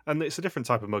Square, and it's a different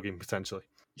type of mugging, potentially.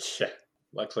 Yeah,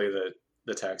 luckily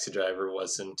the taxi driver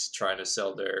wasn't trying to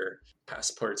sell their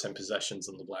passports and possessions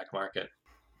on the black market.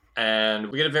 And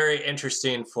we get a very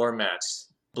interesting format.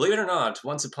 Believe it or not,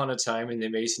 once upon a time in the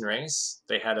Amazing Race,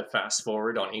 they had a fast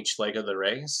forward on each leg of the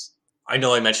race. I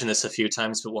know I mentioned this a few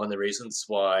times, but one of the reasons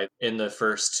why in the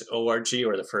first ORG,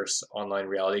 or the first online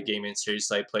reality gaming series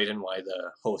I played in, why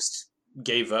the host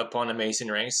gave up on Amazing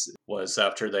Race was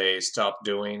after they stopped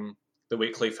doing the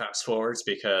weekly fast forwards,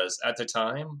 because at the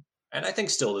time, and I think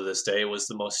still to this day, was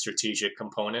the most strategic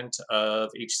component of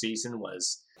each season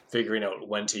was figuring out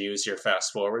when to use your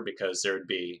fast forward, because there would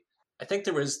be, I think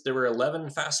there were 11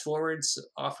 fast forwards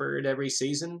offered every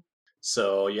season.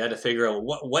 So you had to figure out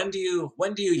when do you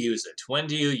use it? When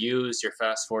do you use your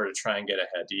fast forward to try and get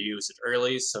ahead? Do you use it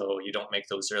early so you don't make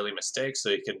those early mistakes,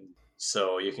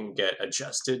 so you can get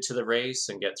adjusted to the race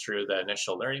and get through the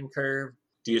initial learning curve?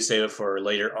 Do you save it for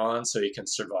later on so you can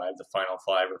survive the final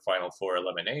 5 or final 4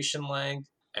 elimination leg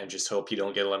and just hope you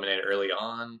don't get eliminated early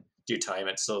on? Do you time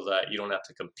it so that you don't have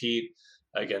to compete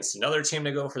against another team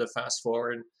to go for the fast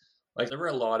forward? Like, there were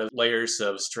a lot of layers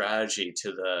of strategy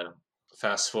to the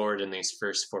fast forward in these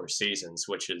first 4 seasons,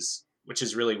 which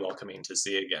is really welcoming to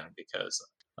see again, because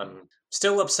I'm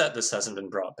still upset this hasn't been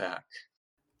brought back.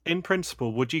 In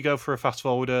principle, would you go for a fast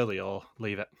forward early or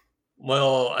leave it?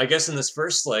 Well, I guess in this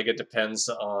first leg, it depends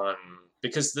on,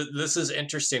 because this is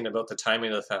interesting about the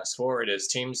timing of the fast forward, is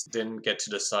teams didn't get to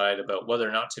decide about whether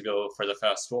or not to go for the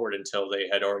fast forward until they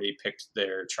had already picked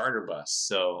their charter bus.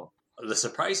 So the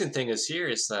surprising thing is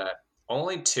that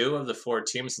only 2 of the 4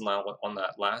 teams on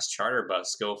that last charter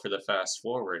bus go for the fast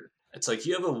forward. It's like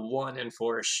you have a 1 in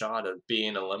 4 shot of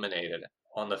being eliminated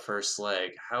on the first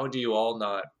leg. How do you all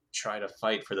not try to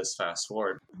fight for this fast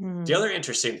forward? The other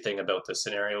interesting thing about this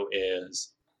scenario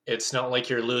is it's not like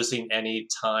you're losing any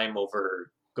time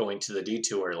over going to the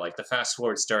detour. Like, the fast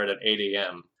forward started at 8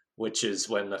 a.m., which is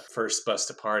when the first bus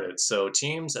departed. So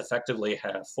teams effectively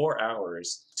have 4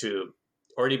 hours to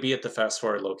already be at the fast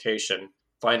forward location,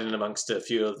 find it amongst a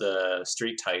few of the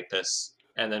street typists,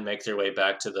 and then make their way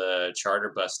back to the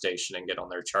charter bus station and get on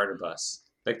their charter bus.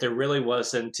 Like, there really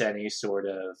wasn't any sort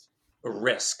of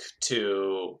risk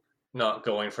to not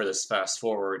going for this fast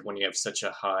forward when you have such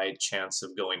a high chance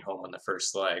of going home on the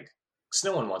first leg, because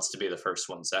no one wants to be the first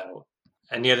ones out.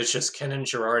 And yet it's just Ken and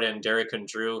Gerard and Derek and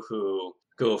Drew who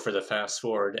go for the fast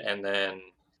forward, and then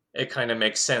it kind of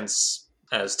makes sense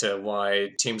as to why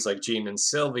teams like Gene and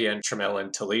Sylvia and Tramel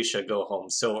and Talisha go home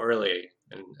so early,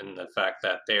 and the fact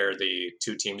that they're the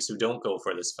 2 teams who don't go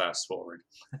for this fast forward.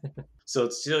 So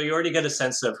you already get a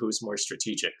sense of who's more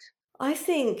strategic. I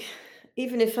think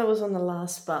even if I was on the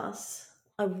last bus,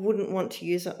 I wouldn't want to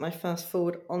use up my fast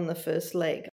forward on the first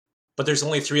leg. But there's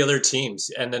only 3 other teams,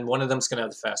 and then one of them's going to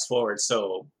have the fast forward.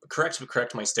 So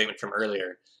correct my statement from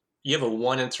earlier. You have a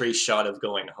 1 in 3 shot of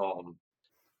going home.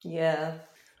 Yeah.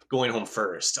 Going home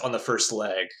first on the first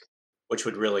leg, which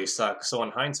would really suck. So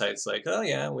in hindsight, it's like, oh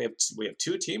yeah, we have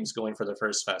 2 teams going for the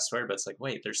first fast forward, but it's like,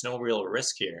 wait, there's no real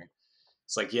risk here.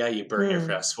 It's like, yeah, you burn your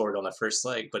fast forward on the first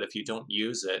leg, but if you don't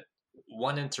use it,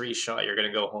 1 in 3 shot, you're going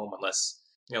to go home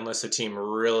unless a team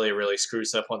really, really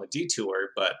screws up on the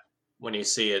detour. But when you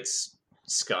see it's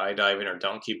skydiving or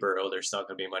donkey burrow, there's not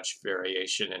going to be much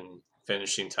variation in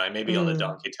finishing time, maybe on the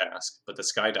donkey task, but the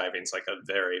skydiving's like a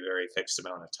very, very fixed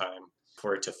amount of time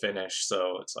for it to finish.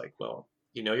 So it's like, well,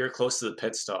 you're close to the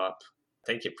pit stop. I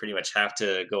think you pretty much have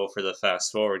to go for the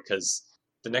fast forward, because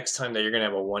the next time that you're going to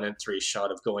have a 1 in 3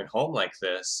 shot of going home like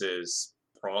this is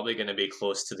probably going to be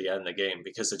close to the end of the game,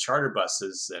 because the charter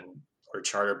buses or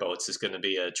charter boats is going to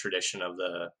be a tradition of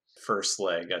the first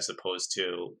leg as opposed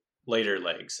to later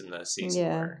legs in the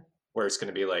season, where it's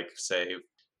going to be like, say,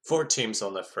 4 teams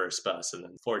on the first bus and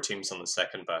then 4 teams on the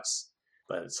second bus.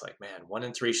 But it's like, man, 1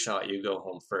 in 3 shot, you go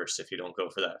home first if you don't go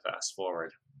for that fast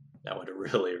forward. That would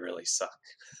really, really suck.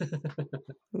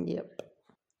 Yep.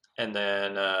 And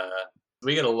then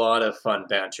we get a lot of fun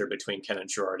banter between Ken and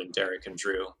Gerard and Derek and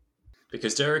Drew.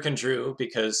 Because Derek and Drew,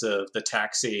 because of the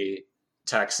taxi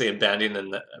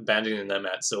abandoning them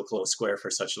at Zocalo Square for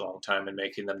such a long time and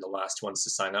making them the last ones to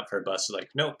sign up for a bus, are like,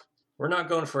 nope, we're not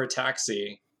going for a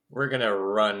taxi. We're going to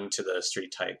run to the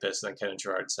street typist. And then Ken and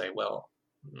Gerard say, well,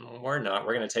 we're not.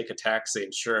 We're going to take a taxi.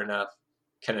 And sure enough,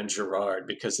 Ken and Gerard,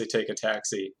 because they take a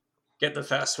taxi, get the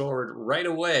fast forward right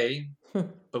away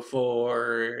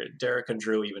before Derek and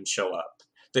Drew even show up.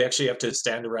 They actually have to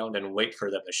stand around and wait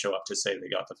for them to show up to say they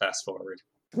got the fast forward.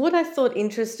 What I thought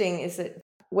interesting is that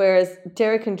whereas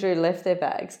Derek and Drew left their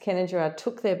bags, Ken and Gerard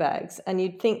took their bags, and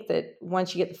you'd think that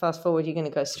once you get the fast forward, you're going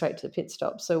to go straight to the pit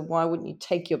stop. So why wouldn't you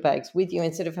take your bags with you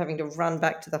instead of having to run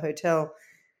back to the hotel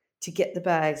to get the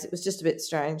bags? It was just a bit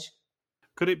strange.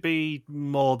 Could it be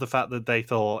more the fact that they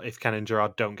thought if Ken and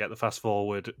Gerard don't get the fast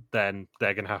forward, then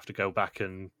they're going to have to go back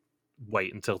and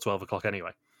wait until 12 o'clock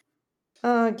anyway?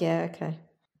 Oh, yeah, okay.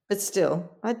 But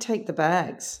still, I'd take the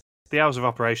bags. The hours of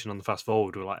operation on the fast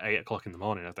forward were like 8 o'clock in the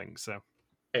morning, I think, so...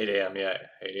 8 a.m., yeah.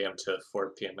 8 a.m. to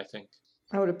 4 p.m., I think.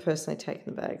 I would have personally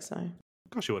taken the bags, though.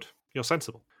 Of course you would. You're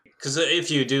sensible. Because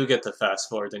if you do get the fast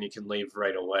forward, then you can leave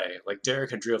right away. Like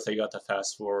Derek and Drew, if they got the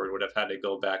fast forward, would have had to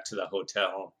go back to the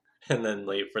hotel and then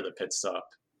leave for the pit stop.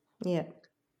 Yeah.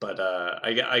 But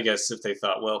I guess if they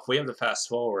thought, well, if we have the fast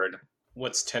forward,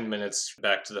 what's 10 minutes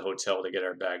back to the hotel to get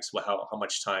our bags? Well, how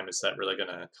much time is that really going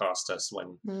to cost us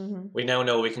when we now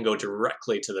know we can go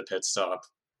directly to the pit stop,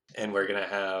 and we're going to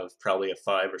have probably a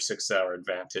 5 or 6 hour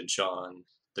advantage on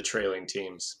the trailing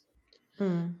teams.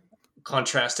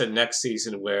 Contrasted next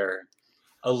season where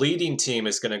a leading team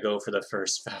is going to go for the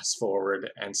first fast forward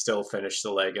and still finish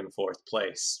the leg in 4th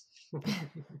place.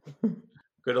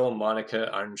 Good old Monica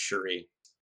Arnsheri.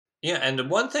 Yeah, and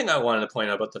one thing I wanted to point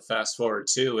out about the fast forward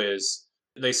too is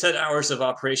they said hours of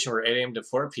operation were 8 a.m. to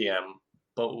 4 p.m.,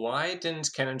 but why didn't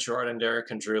Ken and Gerard and Derek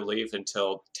and Drew leave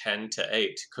until 10 to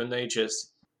 8? Couldn't they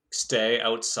just stay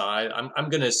outside? I'm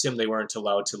going to assume they weren't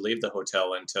allowed to leave the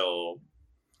hotel until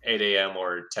 8 a.m.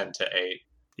 or 10 to 8.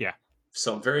 Yeah.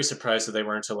 So I'm very surprised that they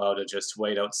weren't allowed to just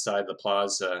wait outside the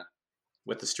plaza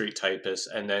with the street typist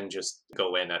and then just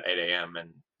go in at 8 a.m.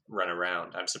 and run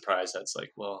around. I'm surprised that's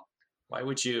like, well, why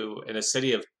would you, in a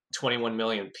city of 21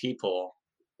 million people,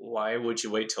 why would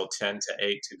you wait till 10 to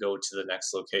 8 to go to the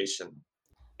next location?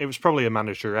 It was probably a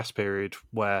mandatory rest period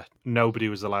where nobody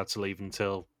was allowed to leave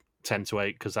until 10 to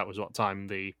 8 because that was what time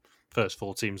the first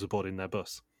 4 teams were boarding their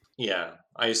bus. Yeah,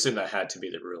 I assume that had to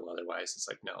be the rule. Otherwise, it's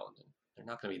like, no, they're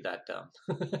not going to be that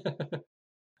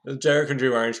dumb. Derek and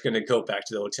Drew aren't going to go back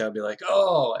to the hotel and be like,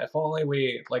 oh, if only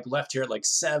we left here at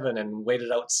 7 and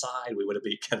waited outside, we would have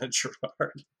beat Ken and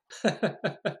Gerard.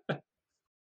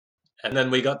 And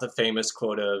then we got the famous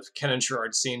quote of Ken and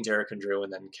Gerard seeing Derek and Drew,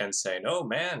 and then Ken saying, oh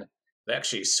man, they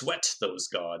actually sweat, those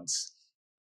gods.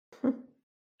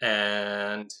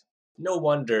 And no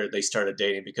wonder they started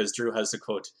dating, because Drew has the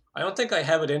quote, I don't think I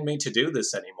have it in me to do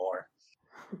this anymore.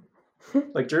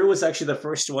 Drew was actually the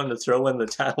first one to throw in the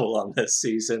towel on this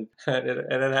season, and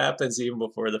it happens even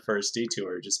before the first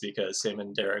detour, just because him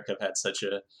and Derek have had such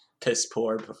a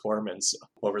piss-poor performance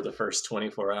over the first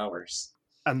 24 hours.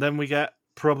 And then we get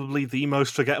probably the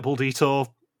most forgettable detour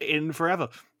in forever.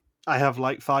 I have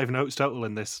 5 notes total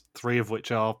in this, 3 of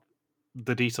which are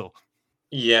the detour.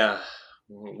 Yeah.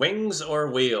 Wings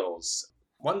or wheels?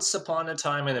 Once upon a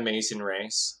time in Amazing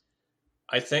Race,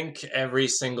 I think every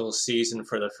single season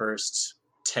for the first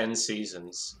 10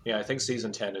 seasons, I think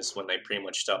season 10 is when they pretty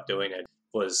much stopped doing it,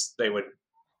 was they would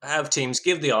have teams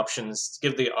give the option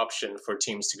for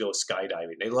teams to go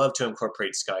skydiving. They love to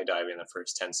incorporate skydiving in the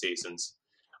first 10 seasons.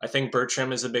 I think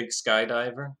Bertram is a big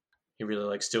skydiver. He really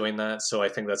likes doing that, so I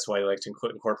think that's why he likes to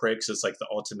incorporate, because it's the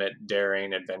ultimate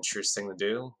daring, adventurous thing to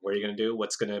do. What are you going to do?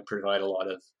 What's going to provide a lot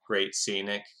of great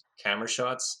scenic camera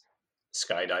shots?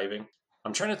 Skydiving.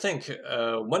 I'm trying to think,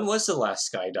 when was the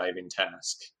last skydiving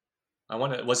task?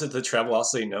 Was it the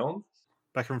Travelocity Gnome?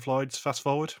 Becker and Floyd's Fast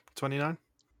Forward 29.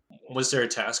 Was there a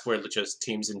task where just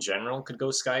teams in general could go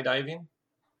skydiving?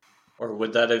 Or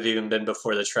would that have even been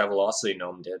before the Travelocity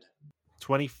Gnome did?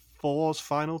 24's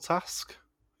final task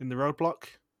in the roadblock.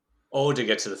 Oh, to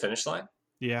get to the finish line?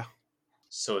 Yeah.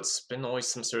 So it's been always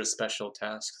some sort of special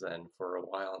task then for a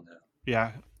while now.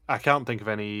 Yeah, I can't think of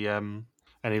any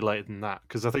later than that,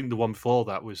 because I think the one before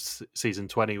that was season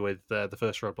 20 with the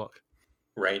first roadblock.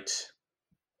 Right.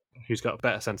 Who's got a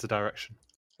better sense of direction?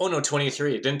 Oh no,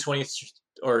 23. Didn't 23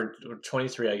 or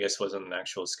 23? I guess wasn't an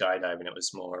actual skydiving. It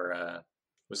was more.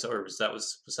 Was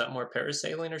that more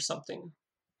parasailing or something?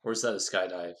 Or was that a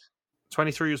skydive?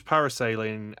 23 was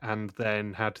parasailing, and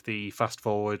then had the fast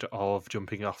forward of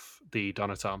jumping off the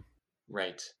Donatom.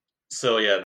 Right. So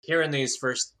yeah, here in these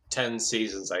first 10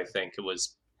 seasons, I think it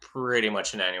was pretty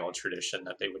much an annual tradition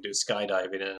that they would do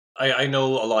skydiving. And I know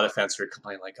a lot of fans would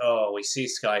complain oh, we see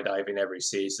skydiving every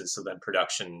season, so then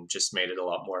production just made it a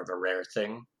lot more of a rare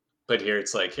thing. But here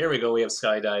it's like, here we go, we have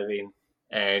skydiving,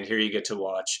 and here you get to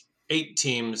watch 8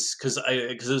 teams, because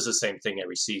it was the same thing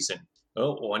every season.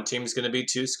 Oh, one team's going to be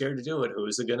too scared to do it.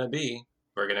 Who's it going to be?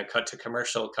 We're going to cut to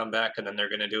commercial, come back, and then they're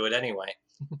going to do it anyway.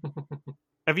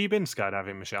 Have you been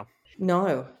skydiving, Michelle?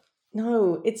 No,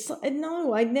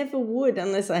 I never would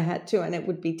unless I had to, and it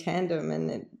would be tandem, and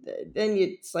then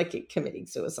it's like you're committing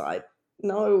suicide.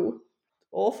 No,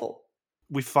 awful.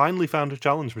 We finally found a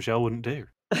challenge Michelle wouldn't do.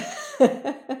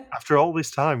 After all this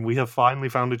time, we have finally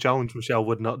found a challenge Michelle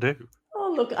would not do.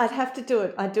 Oh, look, I'd have to do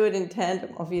it. I'd do it in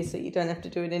tandem. Obviously, you don't have to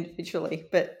do it individually,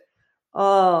 but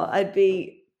I'd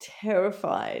be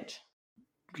terrified.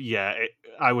 Yeah,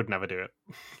 I would never do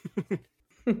it.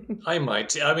 I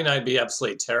might. I mean, I'd be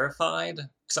absolutely terrified.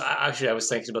 Because I was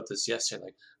thinking about this yesterday.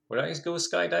 Like, would I go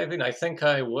skydiving? I think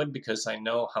I would, because I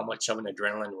know how much of an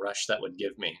adrenaline rush that would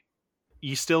give me.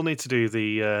 You still need to do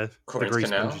the Greece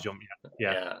Canal? bungee jump.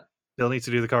 Yeah. Still need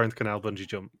to do the Corinth Canal bungee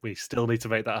jump. We still need to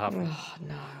make that happen. Oh,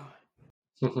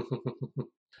 no.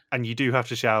 And you do have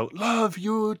to shout, "Love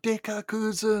you, dicker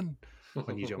cousin,"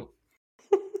 when you jump.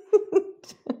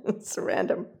 It's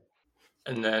random.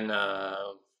 And then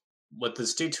with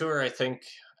this detour, I think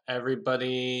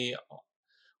everybody...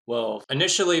 Well,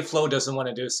 initially, Flo doesn't want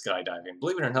to do skydiving.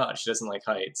 Believe it or not, she doesn't like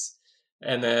heights.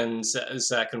 And then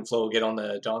Zach and Flo get on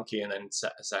the donkey, and then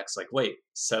Zach's like, wait,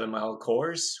 7-mile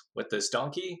course with this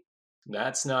donkey?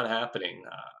 That's not happening.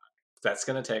 That's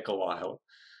going to take a while.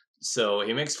 So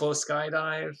he makes Flo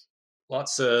skydive.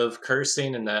 Lots of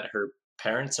cursing, and that her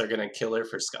parents are going to kill her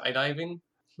for skydiving.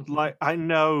 Like, I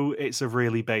know it's a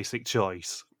really basic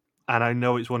choice, and I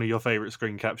know it's one of your favourite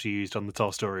screen caps you used on the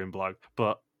Tolstorian blog,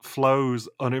 but Flo's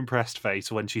unimpressed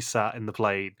face when she sat in the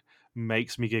plane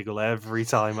makes me giggle every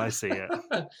time I see it.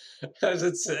 Because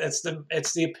it's the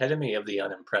epitome of the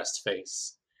unimpressed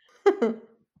face.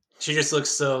 She just looks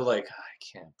so like, I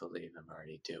can't believe I'm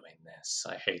already doing this.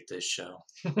 I hate this show.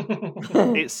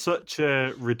 It's such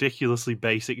a ridiculously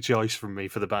basic choice from me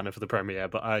for the banner for the premiere,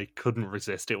 but I couldn't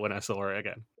resist it when I saw it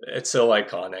again. It's so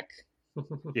iconic.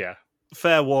 Yeah.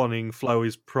 Fair warning, Flo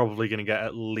is probably going to get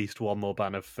at least one more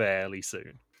banner fairly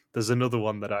soon. There's another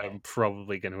one that I'm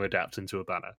probably going to adapt into a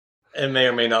banner. It may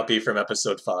or may not be from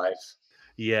episode 5.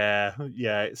 Yeah,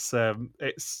 it's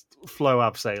Flo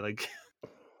abseiling.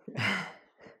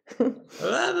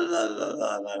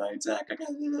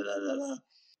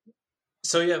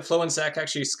 So yeah, Flo and Zach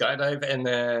actually skydive, and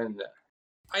then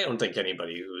I don't think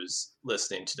anybody who's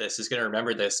listening to this is going to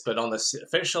remember this, but on the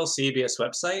official CBS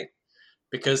website,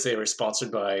 because they were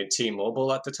sponsored by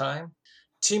T-Mobile at the time,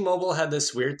 T-Mobile had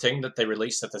this weird thing that they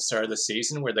released at the start of the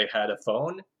season where they had a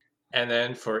phone, and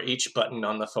then for each button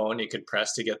on the phone you could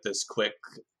press to get this quick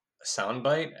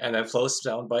soundbite, and then Flo's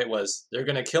soundbite was, they're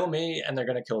going to kill me and they're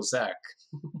going to kill Zach.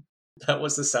 That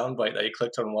was the soundbite that you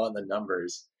clicked on one of the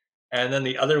numbers. And then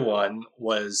the other one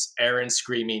was Aaron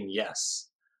screaming yes.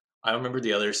 I don't remember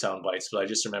the other sound bites, but I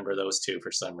just remember those two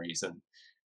for some reason.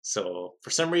 So for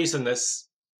some reason, this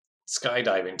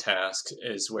skydiving task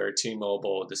is where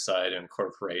T-Mobile decided to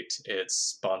incorporate its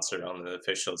sponsor on the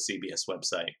official CBS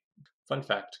website. Fun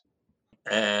fact.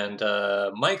 And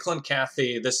Michael and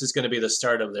Kathy, this is going to be the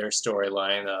start of their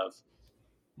storyline of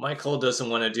Michael doesn't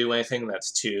want to do anything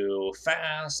that's too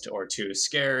fast or too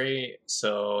scary,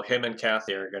 so him and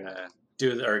Kathy are going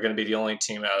to be the only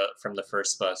team out from the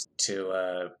first bus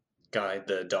to guide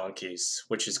the donkeys,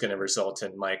 which is going to result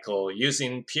in Michael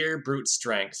using pure brute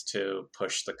strength to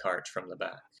push the cart from the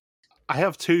back. I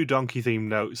have 2 donkey-themed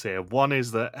notes here. One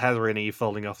is that Heather and Eve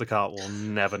falling off the cart will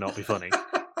never not be funny.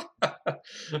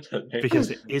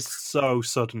 Because it is so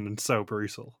sudden and so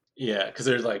brutal. Yeah, because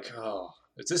they're like, oh,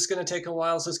 is this going to take a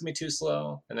while? Is this going to be too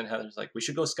slow? And then Heather's like, we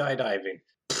should go skydiving.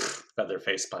 Feather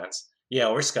face plants.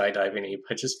 Yeah, we're skydiving. He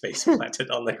put his face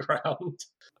planted on the ground.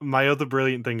 My other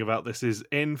brilliant thing about this is,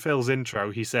 in Phil's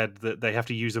intro, he said that they have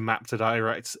to use a map to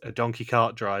direct a donkey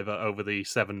cart driver over the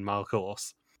 7-mile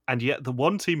course. And yet the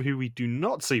one team who we do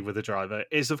not see with a driver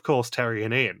is, of course, Terry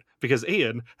and Ian, because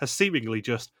Ian has seemingly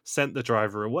just sent the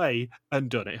driver away and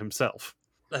done it himself.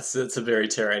 That's a very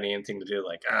Terry and Ian thing to do,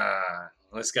 like,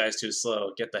 this guy's too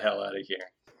slow, get the hell out of here.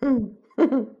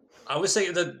 I would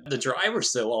say that the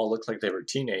drivers, though, all looked like they were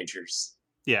teenagers.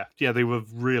 Yeah, they were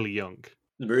really young.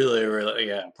 Really, really,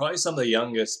 yeah. Probably some of the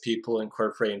youngest people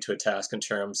incorporated into a task in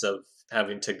terms of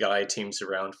having to guide teams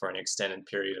around for an extended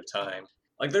period of time.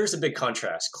 Like, there's a big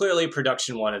contrast. Clearly,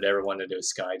 production wanted everyone to do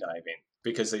skydiving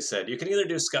because they said, you can either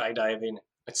do skydiving,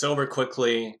 it's over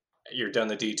quickly, you're done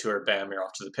the detour, bam, you're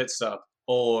off to the pit stop,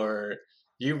 or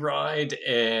you ride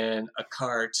in a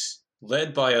cart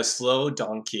led by a slow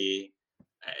donkey,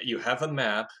 you have a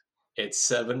map, it's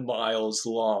 7 miles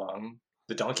long,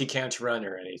 the donkey can't run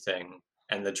or anything,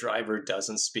 and the driver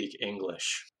doesn't speak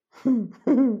English.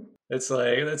 It's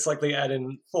like they add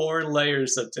in 4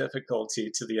 layers of difficulty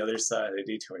to the other side of the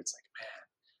detour. It's like, man,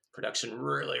 production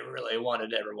really, really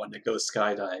wanted everyone to go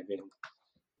skydiving.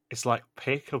 It's like,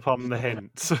 pick up on the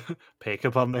hints. Pick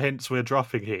up on the hints we're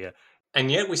dropping here.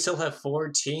 And yet we still have 4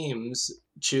 teams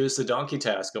choose the donkey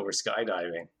task over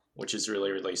skydiving, which is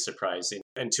really, really surprising.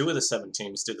 And 2 of the 7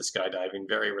 teams did the skydiving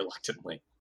very reluctantly.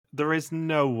 There is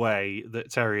no way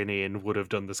that Terry and Ian would have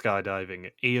done the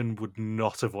skydiving. Ian would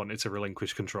not have wanted to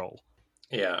relinquish control.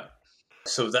 Yeah.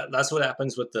 So that's what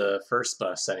happens with the first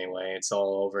bus anyway. It's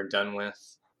all over and done with.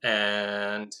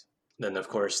 And then, of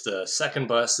course, the second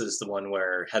bus is the one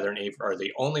where Heather and Eve are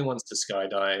the only ones to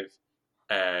skydive.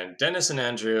 And Dennis and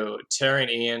Andrew, Terry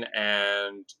and Ian,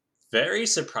 and very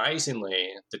surprisingly,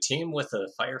 the team with a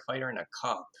firefighter and a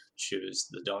cop choose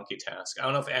the donkey task. I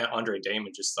don't know if Andre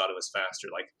Damon just thought it was faster.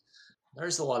 Like,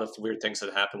 there's a lot of weird things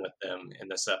that happen with them in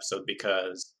this episode,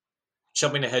 because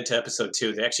jumping ahead to episode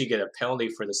 2, they actually get a penalty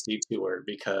for this detour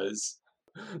because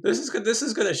this is good. This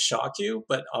is going to shock you,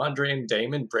 but Andre and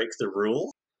Damon break the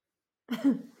rule.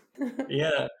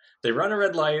 Yeah, they run a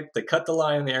red light, they cut the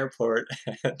line in the airport,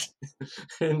 and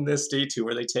in this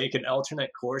detour, they take an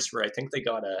alternate course where I think they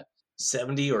got a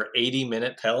 70 or 80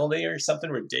 minute penalty or something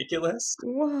ridiculous.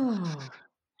 Wow.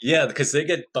 Yeah, because they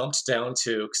get bumped down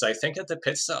to, because I think at the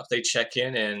pit stop they check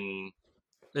in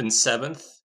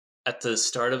 7th. At the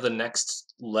start of the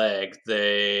next leg,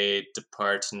 they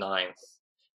depart 9th.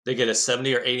 They get a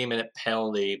 70 or 80 minute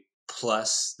penalty,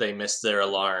 plus they miss their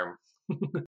alarm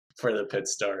for the pit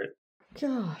start.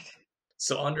 God.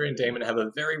 So Andre and Damon have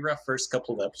a very rough first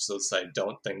couple of episodes that I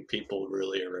don't think people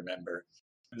really remember,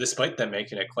 despite them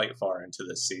making it quite far into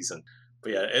this season.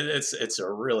 But yeah, it's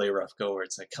a really rough go where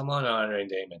it's like, come on, Andre and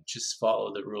Damon, just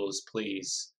follow the rules,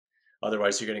 please.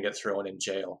 Otherwise, you're going to get thrown in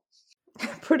jail.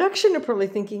 Production are probably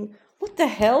thinking, what the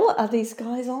hell are these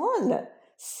guys on?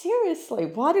 Seriously,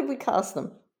 why did we cast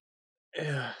them?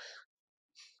 Yeah.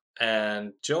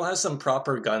 And Jill has some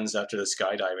proper guns after the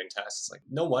skydiving test. It's like,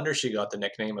 no wonder she got the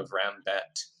nickname of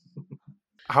Rambette.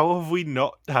 How have we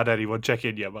not had anyone check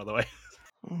in yet, by the way?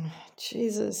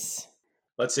 Jesus.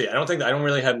 Let's see. I don't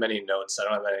really have many notes. I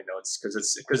don't have any notes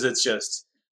because it's just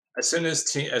as soon as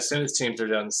teams are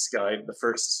done the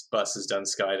first bus is done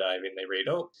skydiving, they read,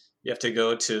 oh, you have to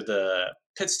go to the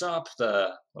pit stop.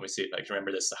 Let me see if I can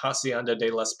remember this. The Hacienda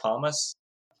de las Palmas.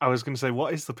 I was going to say,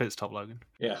 what is the pit stop, Logan?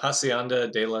 Yeah, Hacienda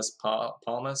de las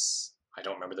Palmas. I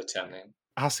don't remember the town name.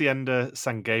 Hacienda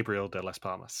San Gabriel de las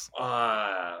Palmas.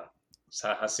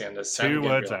 Hacienda San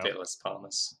Gabriel de las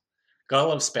Palmas. Gotta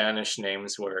love Spanish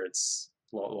names where it's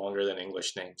a lot longer than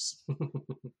English names.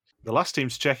 The last team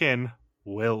to check in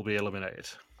will be eliminated.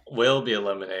 Will be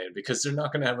eliminated because they're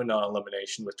not going to have a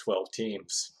non-elimination with 12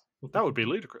 teams. That would be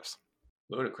ludicrous.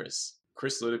 Ludicrous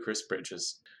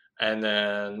Bridges. And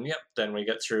then, then we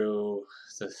get through.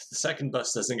 The second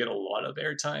bus doesn't get a lot of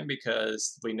airtime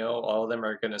because we know all of them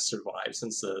are going to survive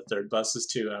since the third bus is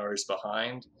 2 hours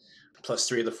behind. Plus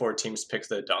 3 of the 4 teams pick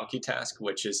the donkey task,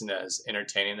 which isn't as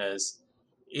entertaining as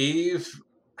Eve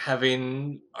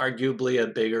having arguably a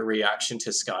bigger reaction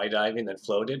to skydiving than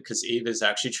Flo did, because Eve is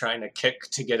actually trying to kick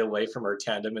to get away from her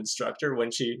tandem instructor. When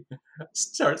she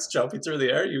starts jumping through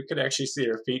the air, you can actually see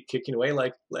her feet kicking away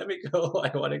like, let me go,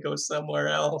 I want to go somewhere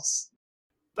else.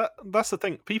 That's the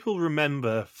thing. People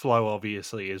remember Flo,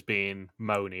 obviously, as being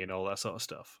moany and all that sort of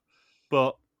stuff.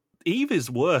 But Eve is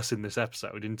worse in this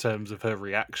episode in terms of her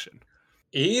reaction.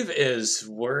 Eve is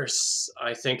worse,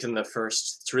 I think, through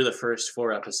the first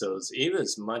 4 episodes. Eve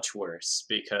is much worse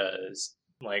because,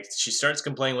 she starts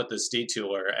complaining with this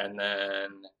detour, and then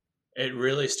it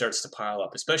really starts to pile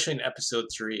up, especially in episode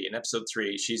 3. In episode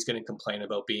 3, she's going to complain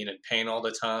about being in pain all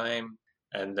the time,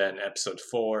 and then episode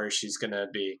 4, she's going to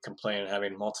be complaining,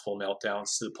 having multiple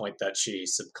meltdowns to the point that she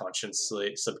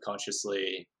subconsciously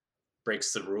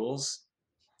breaks the rules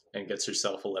and gets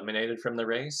herself eliminated from the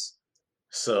race.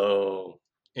 So,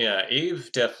 yeah,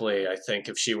 Eve definitely, I think,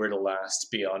 if she were to last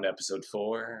beyond episode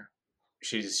 4,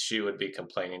 she would be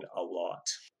complaining a lot.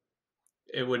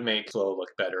 It would make Flo look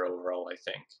better overall, I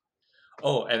think.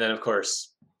 Oh, and then, of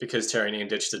course, because Terry and Ian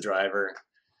ditched the driver,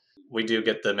 we do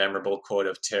get the memorable quote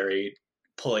of Terry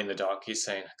pulling the donkey,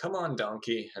 saying, come on,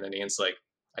 donkey. And then Ian's like,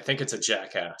 I think it's a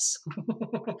jackass.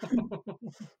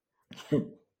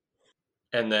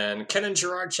 And then Ken and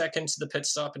Gerard check into the pit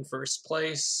stop in first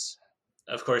place.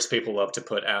 Of course, people love to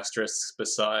put asterisks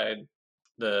beside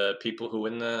the people who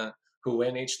win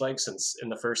each leg, since in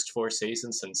the first 4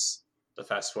 seasons, since the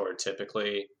fast forward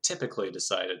typically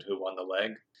decided who won the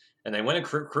leg. And they win a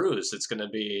cruise. It's going to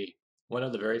be One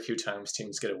of the very few times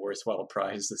teams get a worthwhile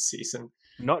prize this season.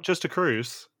 Not just a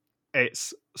cruise,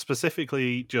 it's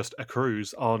specifically just a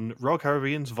cruise on Royal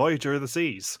Caribbean's Voyager of the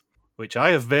Seas, which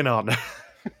I have been on.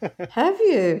 Have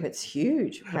you? It's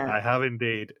huge. I have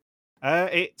indeed.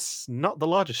 It's not the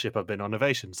largest ship I've been on.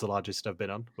 Ovation's the largest I've been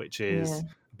on, which is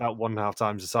about 1.5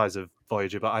 times the size of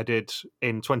Voyager. But I did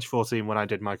in 2014 when I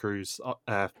did my cruise,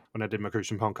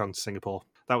 from Hong Kong to Singapore.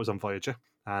 That was on Voyager,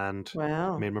 and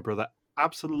Wow. me and my brother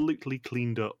absolutely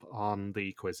cleaned up on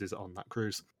the quizzes on that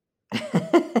cruise.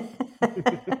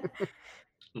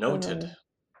 Noted.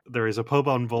 There is a pub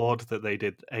on board that they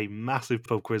did a massive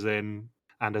pub quiz in,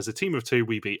 and as a team of 2,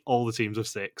 we beat all the teams of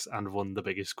 6 and won the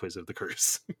biggest quiz of the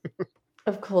cruise.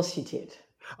 Of course you did.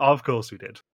 Of course we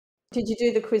did. Did you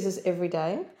do the quizzes every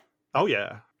day? Oh,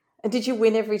 yeah. And did you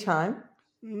win every time?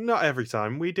 Not every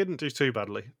time. We didn't do too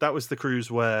badly. That was the cruise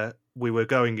where we were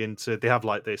going into... They have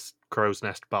like this crow's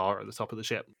nest bar at the top of the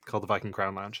ship called the Viking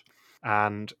Crown Lounge.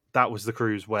 And that was the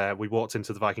cruise where we walked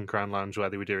into the Viking Crown Lounge where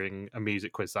they were doing a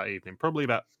music quiz that evening, probably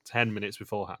about 10 minutes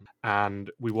beforehand.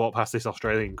 And we walked past this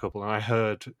Australian couple, and I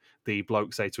heard the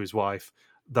bloke say to his wife,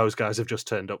 "Those guys have just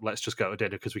turned up, let's just go to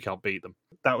dinner because we can't beat them."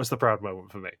 That was the proud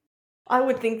moment for me. I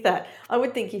would think that. I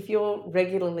would think if you're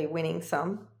regularly winning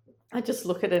some, I just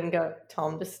look at it and go,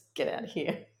 Tom, just get out of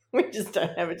here. We just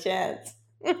don't have a chance.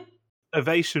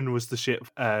 Ovation was the ship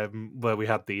where we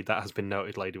had the That Has Been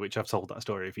Noted lady, which I've told that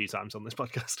story a few times on this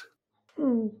podcast.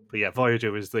 But yeah,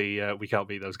 Voyager was the we can't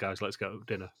beat those guys, let's go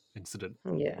dinner incident.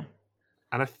 Yeah.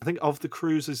 And I think of the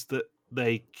cruises that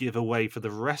they give away for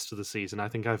the rest of the season, I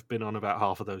think I've been on about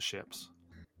half of those ships.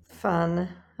 Fun.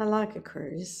 I like a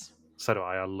cruise. So do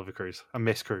I. I love a cruise. I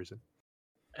miss cruising.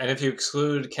 And if you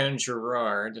exclude Ken and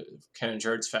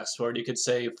Gerard's fast forward, you could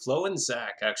say Flo and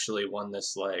Zach actually won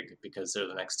this leg because they're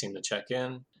the next team to check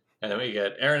in. And then we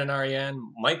get Aaron and Ariane.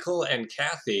 Michael and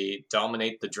Kathy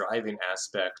dominate the driving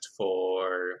aspect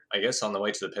for, I guess, on the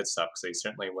way to the pit stop, because they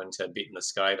certainly wouldn't have beaten the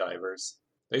Skydivers.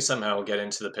 They somehow get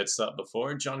into the pit stop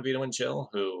before John Vito and Jill,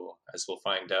 who, as we'll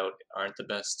find out, aren't the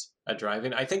best at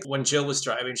driving. I think when Jill was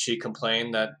driving, she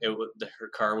complained that her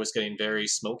car was getting very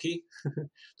smoky,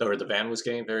 or the van was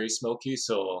getting very smoky,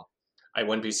 so I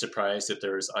wouldn't be surprised if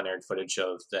there was unaired footage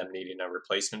of them needing a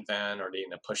replacement van or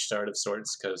needing a push start of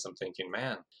sorts, because I'm thinking,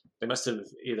 man, they must have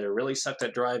either really sucked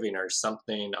at driving or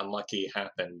something unlucky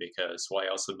happened, because why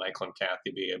else would Michael and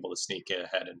Kathy be able to sneak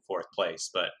ahead in 4th place?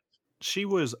 But she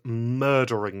was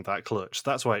murdering that clutch.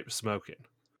 That's why it was smoking.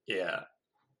 Yeah.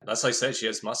 That's like I said, she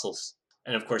has muscles.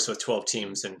 And of course, with 12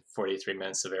 teams and 43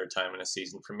 minutes of airtime in a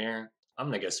season premiere, I'm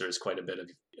going to guess there was quite a bit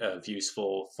of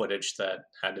useful footage that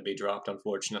had to be dropped,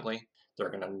 unfortunately. They're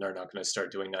not going to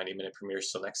start doing 90-minute premieres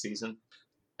till next season.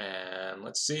 And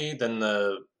let's see, then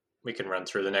we can run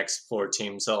through the next 4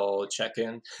 teams all check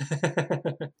in.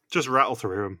 Just rattle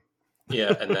through them.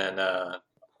 Yeah, and then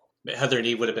Heather and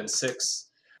Eve would have been 6.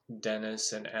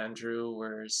 Dennis and Andrew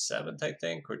were 7th, I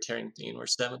think, or Terry and Dean were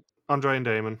 7th. Andre and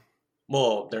Damon.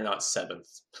 Well, they're not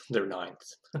 7th. They're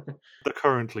 9th. They're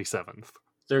currently 7th.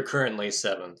 They're currently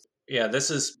 7th. Yeah,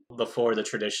 this is before the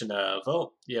tradition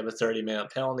of, you have a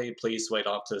 30-minute penalty, please wait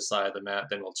off to the side of the map,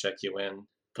 then we'll check you in.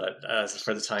 But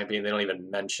for the time being, they don't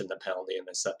even mention the penalty in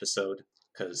this episode,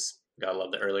 because gotta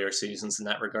love the earlier seasons in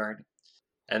that regard.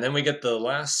 And then we get the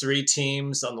last 3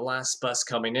 teams on the last bus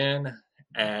coming in,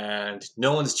 and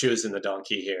no one's choosing the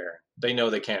donkey here. They know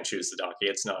they can't choose the donkey.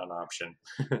 It's not an option.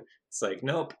 It's like,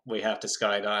 nope, we have to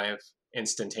skydive.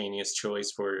 Instantaneous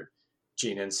choice for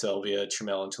Gina and Sylvia,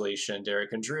 Tramel and Talisha, and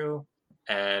Derek and Drew.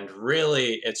 And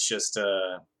really, it's just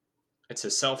a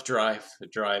self-drive,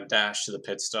 dash to the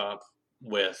pit stop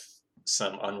with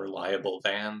some unreliable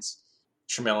vans.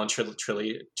 Tramel and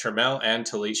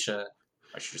Talisha,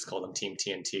 I should just call them Team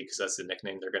TNT because that's the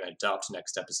nickname they're going to adopt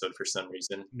next episode for some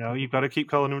reason. No, you've got to keep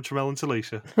calling them Tramel and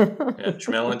Talisha. Yeah,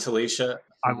 Tramel and Talisha.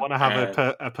 I want to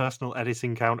have a personal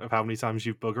editing count of how many times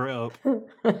you've bugger it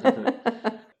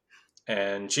up.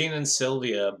 And Gina and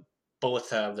Sylvia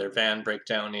both have their van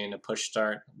breakdown in a push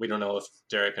start. We don't know if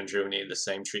Derek and Drew need the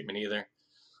same treatment either.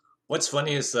 What's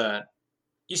funny is that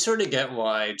you sort of get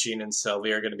why Gina and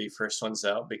Sylvia are going to be first ones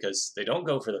out, because they don't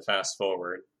go for the fast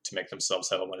forward to make themselves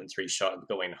have a 1-in-3 shot of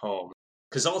going home.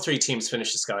 Because all 3 teams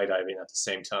finished the skydiving at the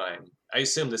same time. I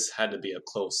assume this had to be a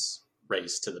close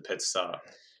race to the pit stop.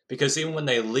 Because even when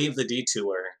they leave the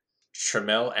detour,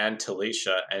 Tramel and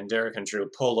Talisha and Derek and Drew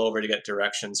pull over to get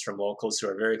directions from locals who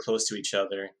are very close to each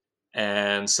other.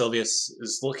 And Sylvia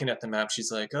is looking at the map.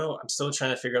 She's like, I'm still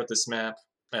trying to figure out this map.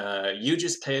 You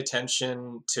just pay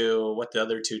attention to what the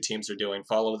other 2 teams are doing.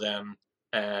 Follow them.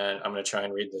 And I'm going to try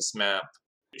and read this map.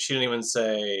 She didn't even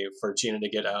say for Gina to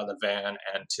get out of the van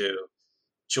and to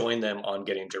join them on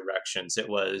getting directions. It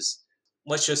was,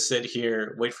 let's just sit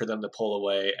here, wait for them to pull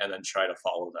away, and then try to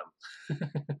follow them.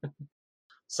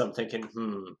 So I'm thinking,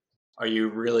 are you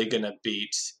really going to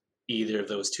beat either of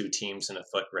those two teams in a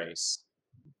foot race?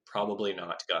 Probably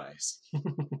not, guys.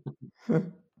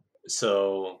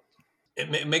 So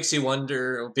it makes you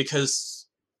wonder, because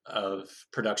of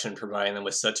production providing them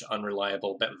with such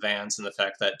unreliable vans and the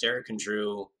fact that Derek and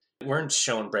Drew weren't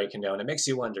shown breaking down. It makes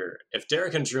you wonder, if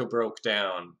Derek and Drew broke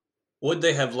down, would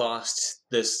they have lost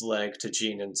this leg to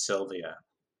Gene and Sylvia?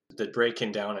 Did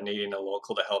breaking down and needing a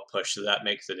local to help push, did that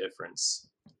make the difference?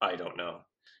 I don't know.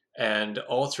 And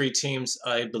all three teams,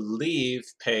 I believe,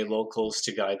 pay locals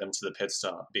to guide them to the pit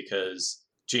stop, because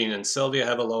Gene and Sylvia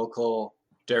have a local.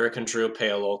 Derek and Drew pay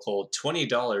a local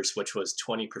 $20, which was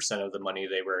 20% of the money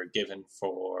they were given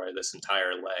for this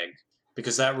entire leg,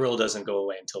 because that rule doesn't go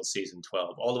away until season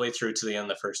 12. All the way through to the end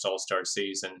of the first All-Star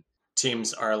season,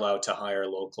 teams are allowed to hire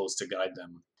locals to guide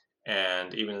them.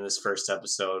 And even in this first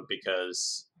episode,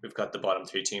 because we've got the bottom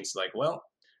three teams like, well,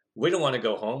 we don't want to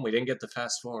go home. We didn't get the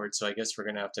fast forward, so I guess we're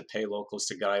going to have to pay locals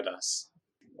to guide us.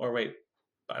 Or wait,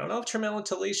 I don't know if Tramel and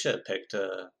Talisha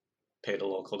paid a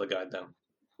local to guide them.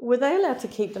 Were they allowed to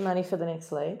keep the money for the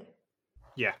next leg?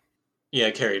 Yeah. Yeah,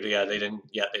 Carrie. Yeah, they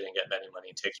didn't get any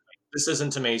money taken away. This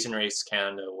isn't Amazing Race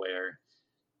Canada where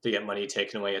they get money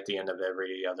taken away at the end of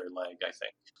every other leg, I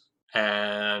think.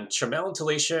 And Tramel and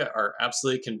Talisha are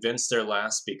absolutely convinced they're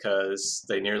last, because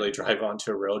they nearly drive onto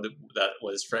a road that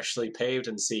was freshly paved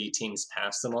and see teams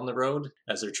pass them on the road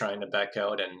as they're trying to back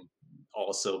out, and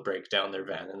also break down their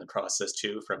van in the process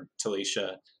too, from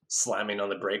Talisha slamming on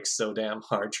the brakes so damn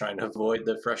hard trying to avoid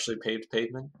the freshly paved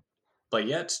pavement. But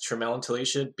yet, Tramel and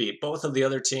Talisha beat both of the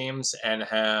other teams and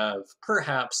have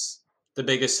perhaps the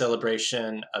biggest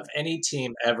celebration of any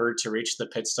team ever to reach the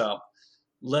pit stop,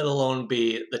 let alone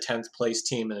be the 10th place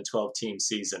team in a 12-team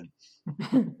season.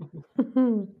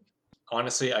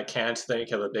 Honestly, I can't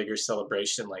think of a bigger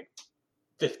celebration like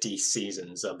 50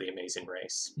 seasons of The Amazing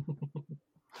Race.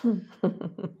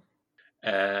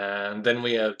 And then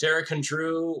we have Derek and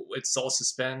Drew. It's all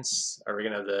suspense. Are we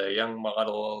going to have the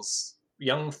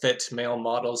young fit male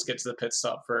models get to the pit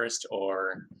stop first,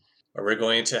 or are we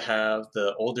going to have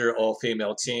the older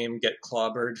all-female team get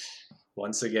clobbered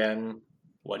once again?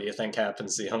 What do you think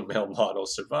happens? The young male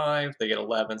models survive. They get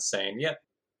 11th, saying, yep,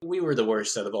 we were the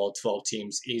worst out of all 12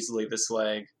 teams easily this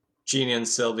leg. Jeannie and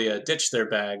Sylvia ditch their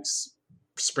bags,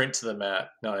 sprint to the mat,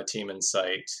 not a team in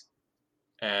sight.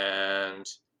 And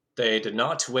they did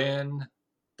not win.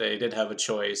 They did have a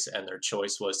choice, and their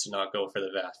choice was to not go for the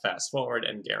fast forward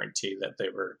and guarantee that they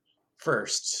were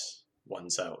first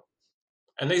ones out.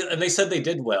 And they said they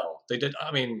did well. They did.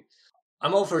 I mean,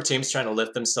 I'm all for teams trying to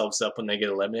lift themselves up when they get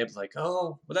eliminated. Like,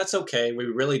 oh, well, that's okay. We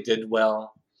really did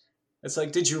well. It's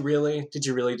like, did you really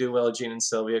do well, Gene and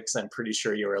Sylvia? Because I'm pretty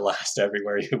sure you were last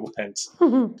everywhere you went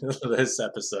this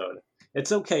episode.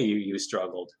 It's okay. You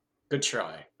struggled. Good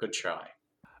try.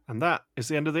 And that is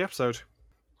the end of the episode.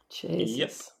 Jesus.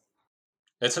 Yep.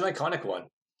 It's an iconic one.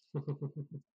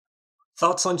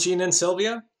 Thoughts on Gene and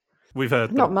Sylvia? We've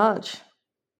heard them. Not much.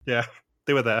 Yeah,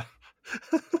 they were there.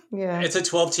 Yeah. It's a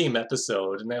 12-team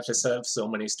episode, and they have to set up so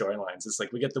many storylines. It's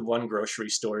like we get the one grocery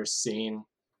store scene,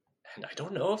 and I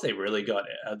don't know if they really got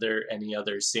any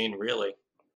other scene, really.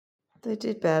 They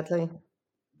did badly.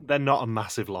 They're not a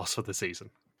massive loss for the season.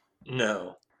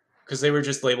 No, because they were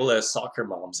just labeled as soccer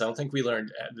moms. I don't think we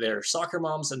learned they're soccer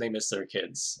moms and they miss their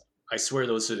kids. I swear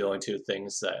those are the only two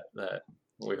things that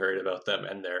we heard about them,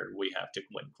 and their "we have to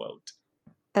win" quote.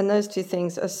 And those two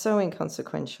things are so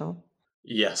inconsequential.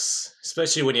 Yes,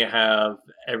 especially when you have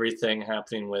everything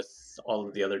happening with all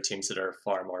of the other teams that are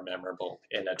far more memorable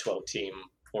in a 12-team,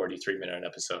 43-minute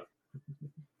episode.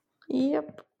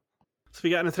 Yep. So,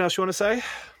 you got anything else you want to say?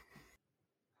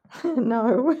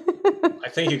 No. I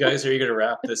think you guys are eager to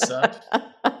wrap this up.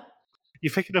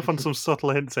 You're picking up on some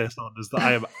subtle hints here, Saunders, that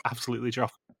I am absolutely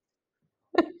shocked.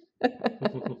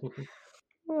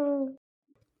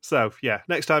 So, yeah,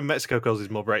 next time Mexico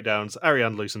causes more breakdowns,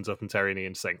 Ariane loosens up and Terry and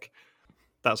Ian sink.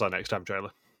 That's our next time trailer.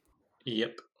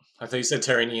 Yep. I thought you said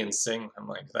Terry and Ian sing. I'm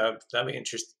like, that'd be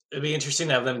interesting. It'd be interesting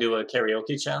to have them do a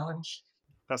karaoke challenge.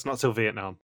 That's not till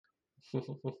Vietnam.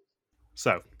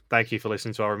 So, thank you for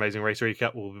listening to our Amazing Race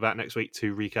recap. We'll be back next week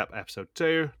to recap episode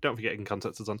 2. Don't forget you can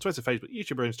contact us on Twitter, Facebook,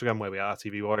 YouTube, or Instagram, where we are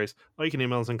RTV Warriors, or you can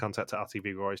email us on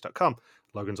contact@rtvwarriors.com.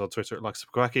 Logan's on Twitter at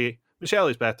LuxQuacky. Michelle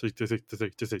is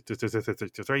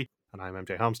Bear3333333, and I'm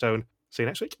MJ Harmstone. See you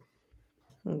next week.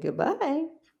 Goodbye.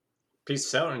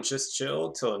 Peace out and just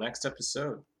chill till the next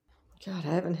episode. God,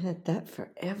 I haven't heard that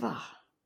forever.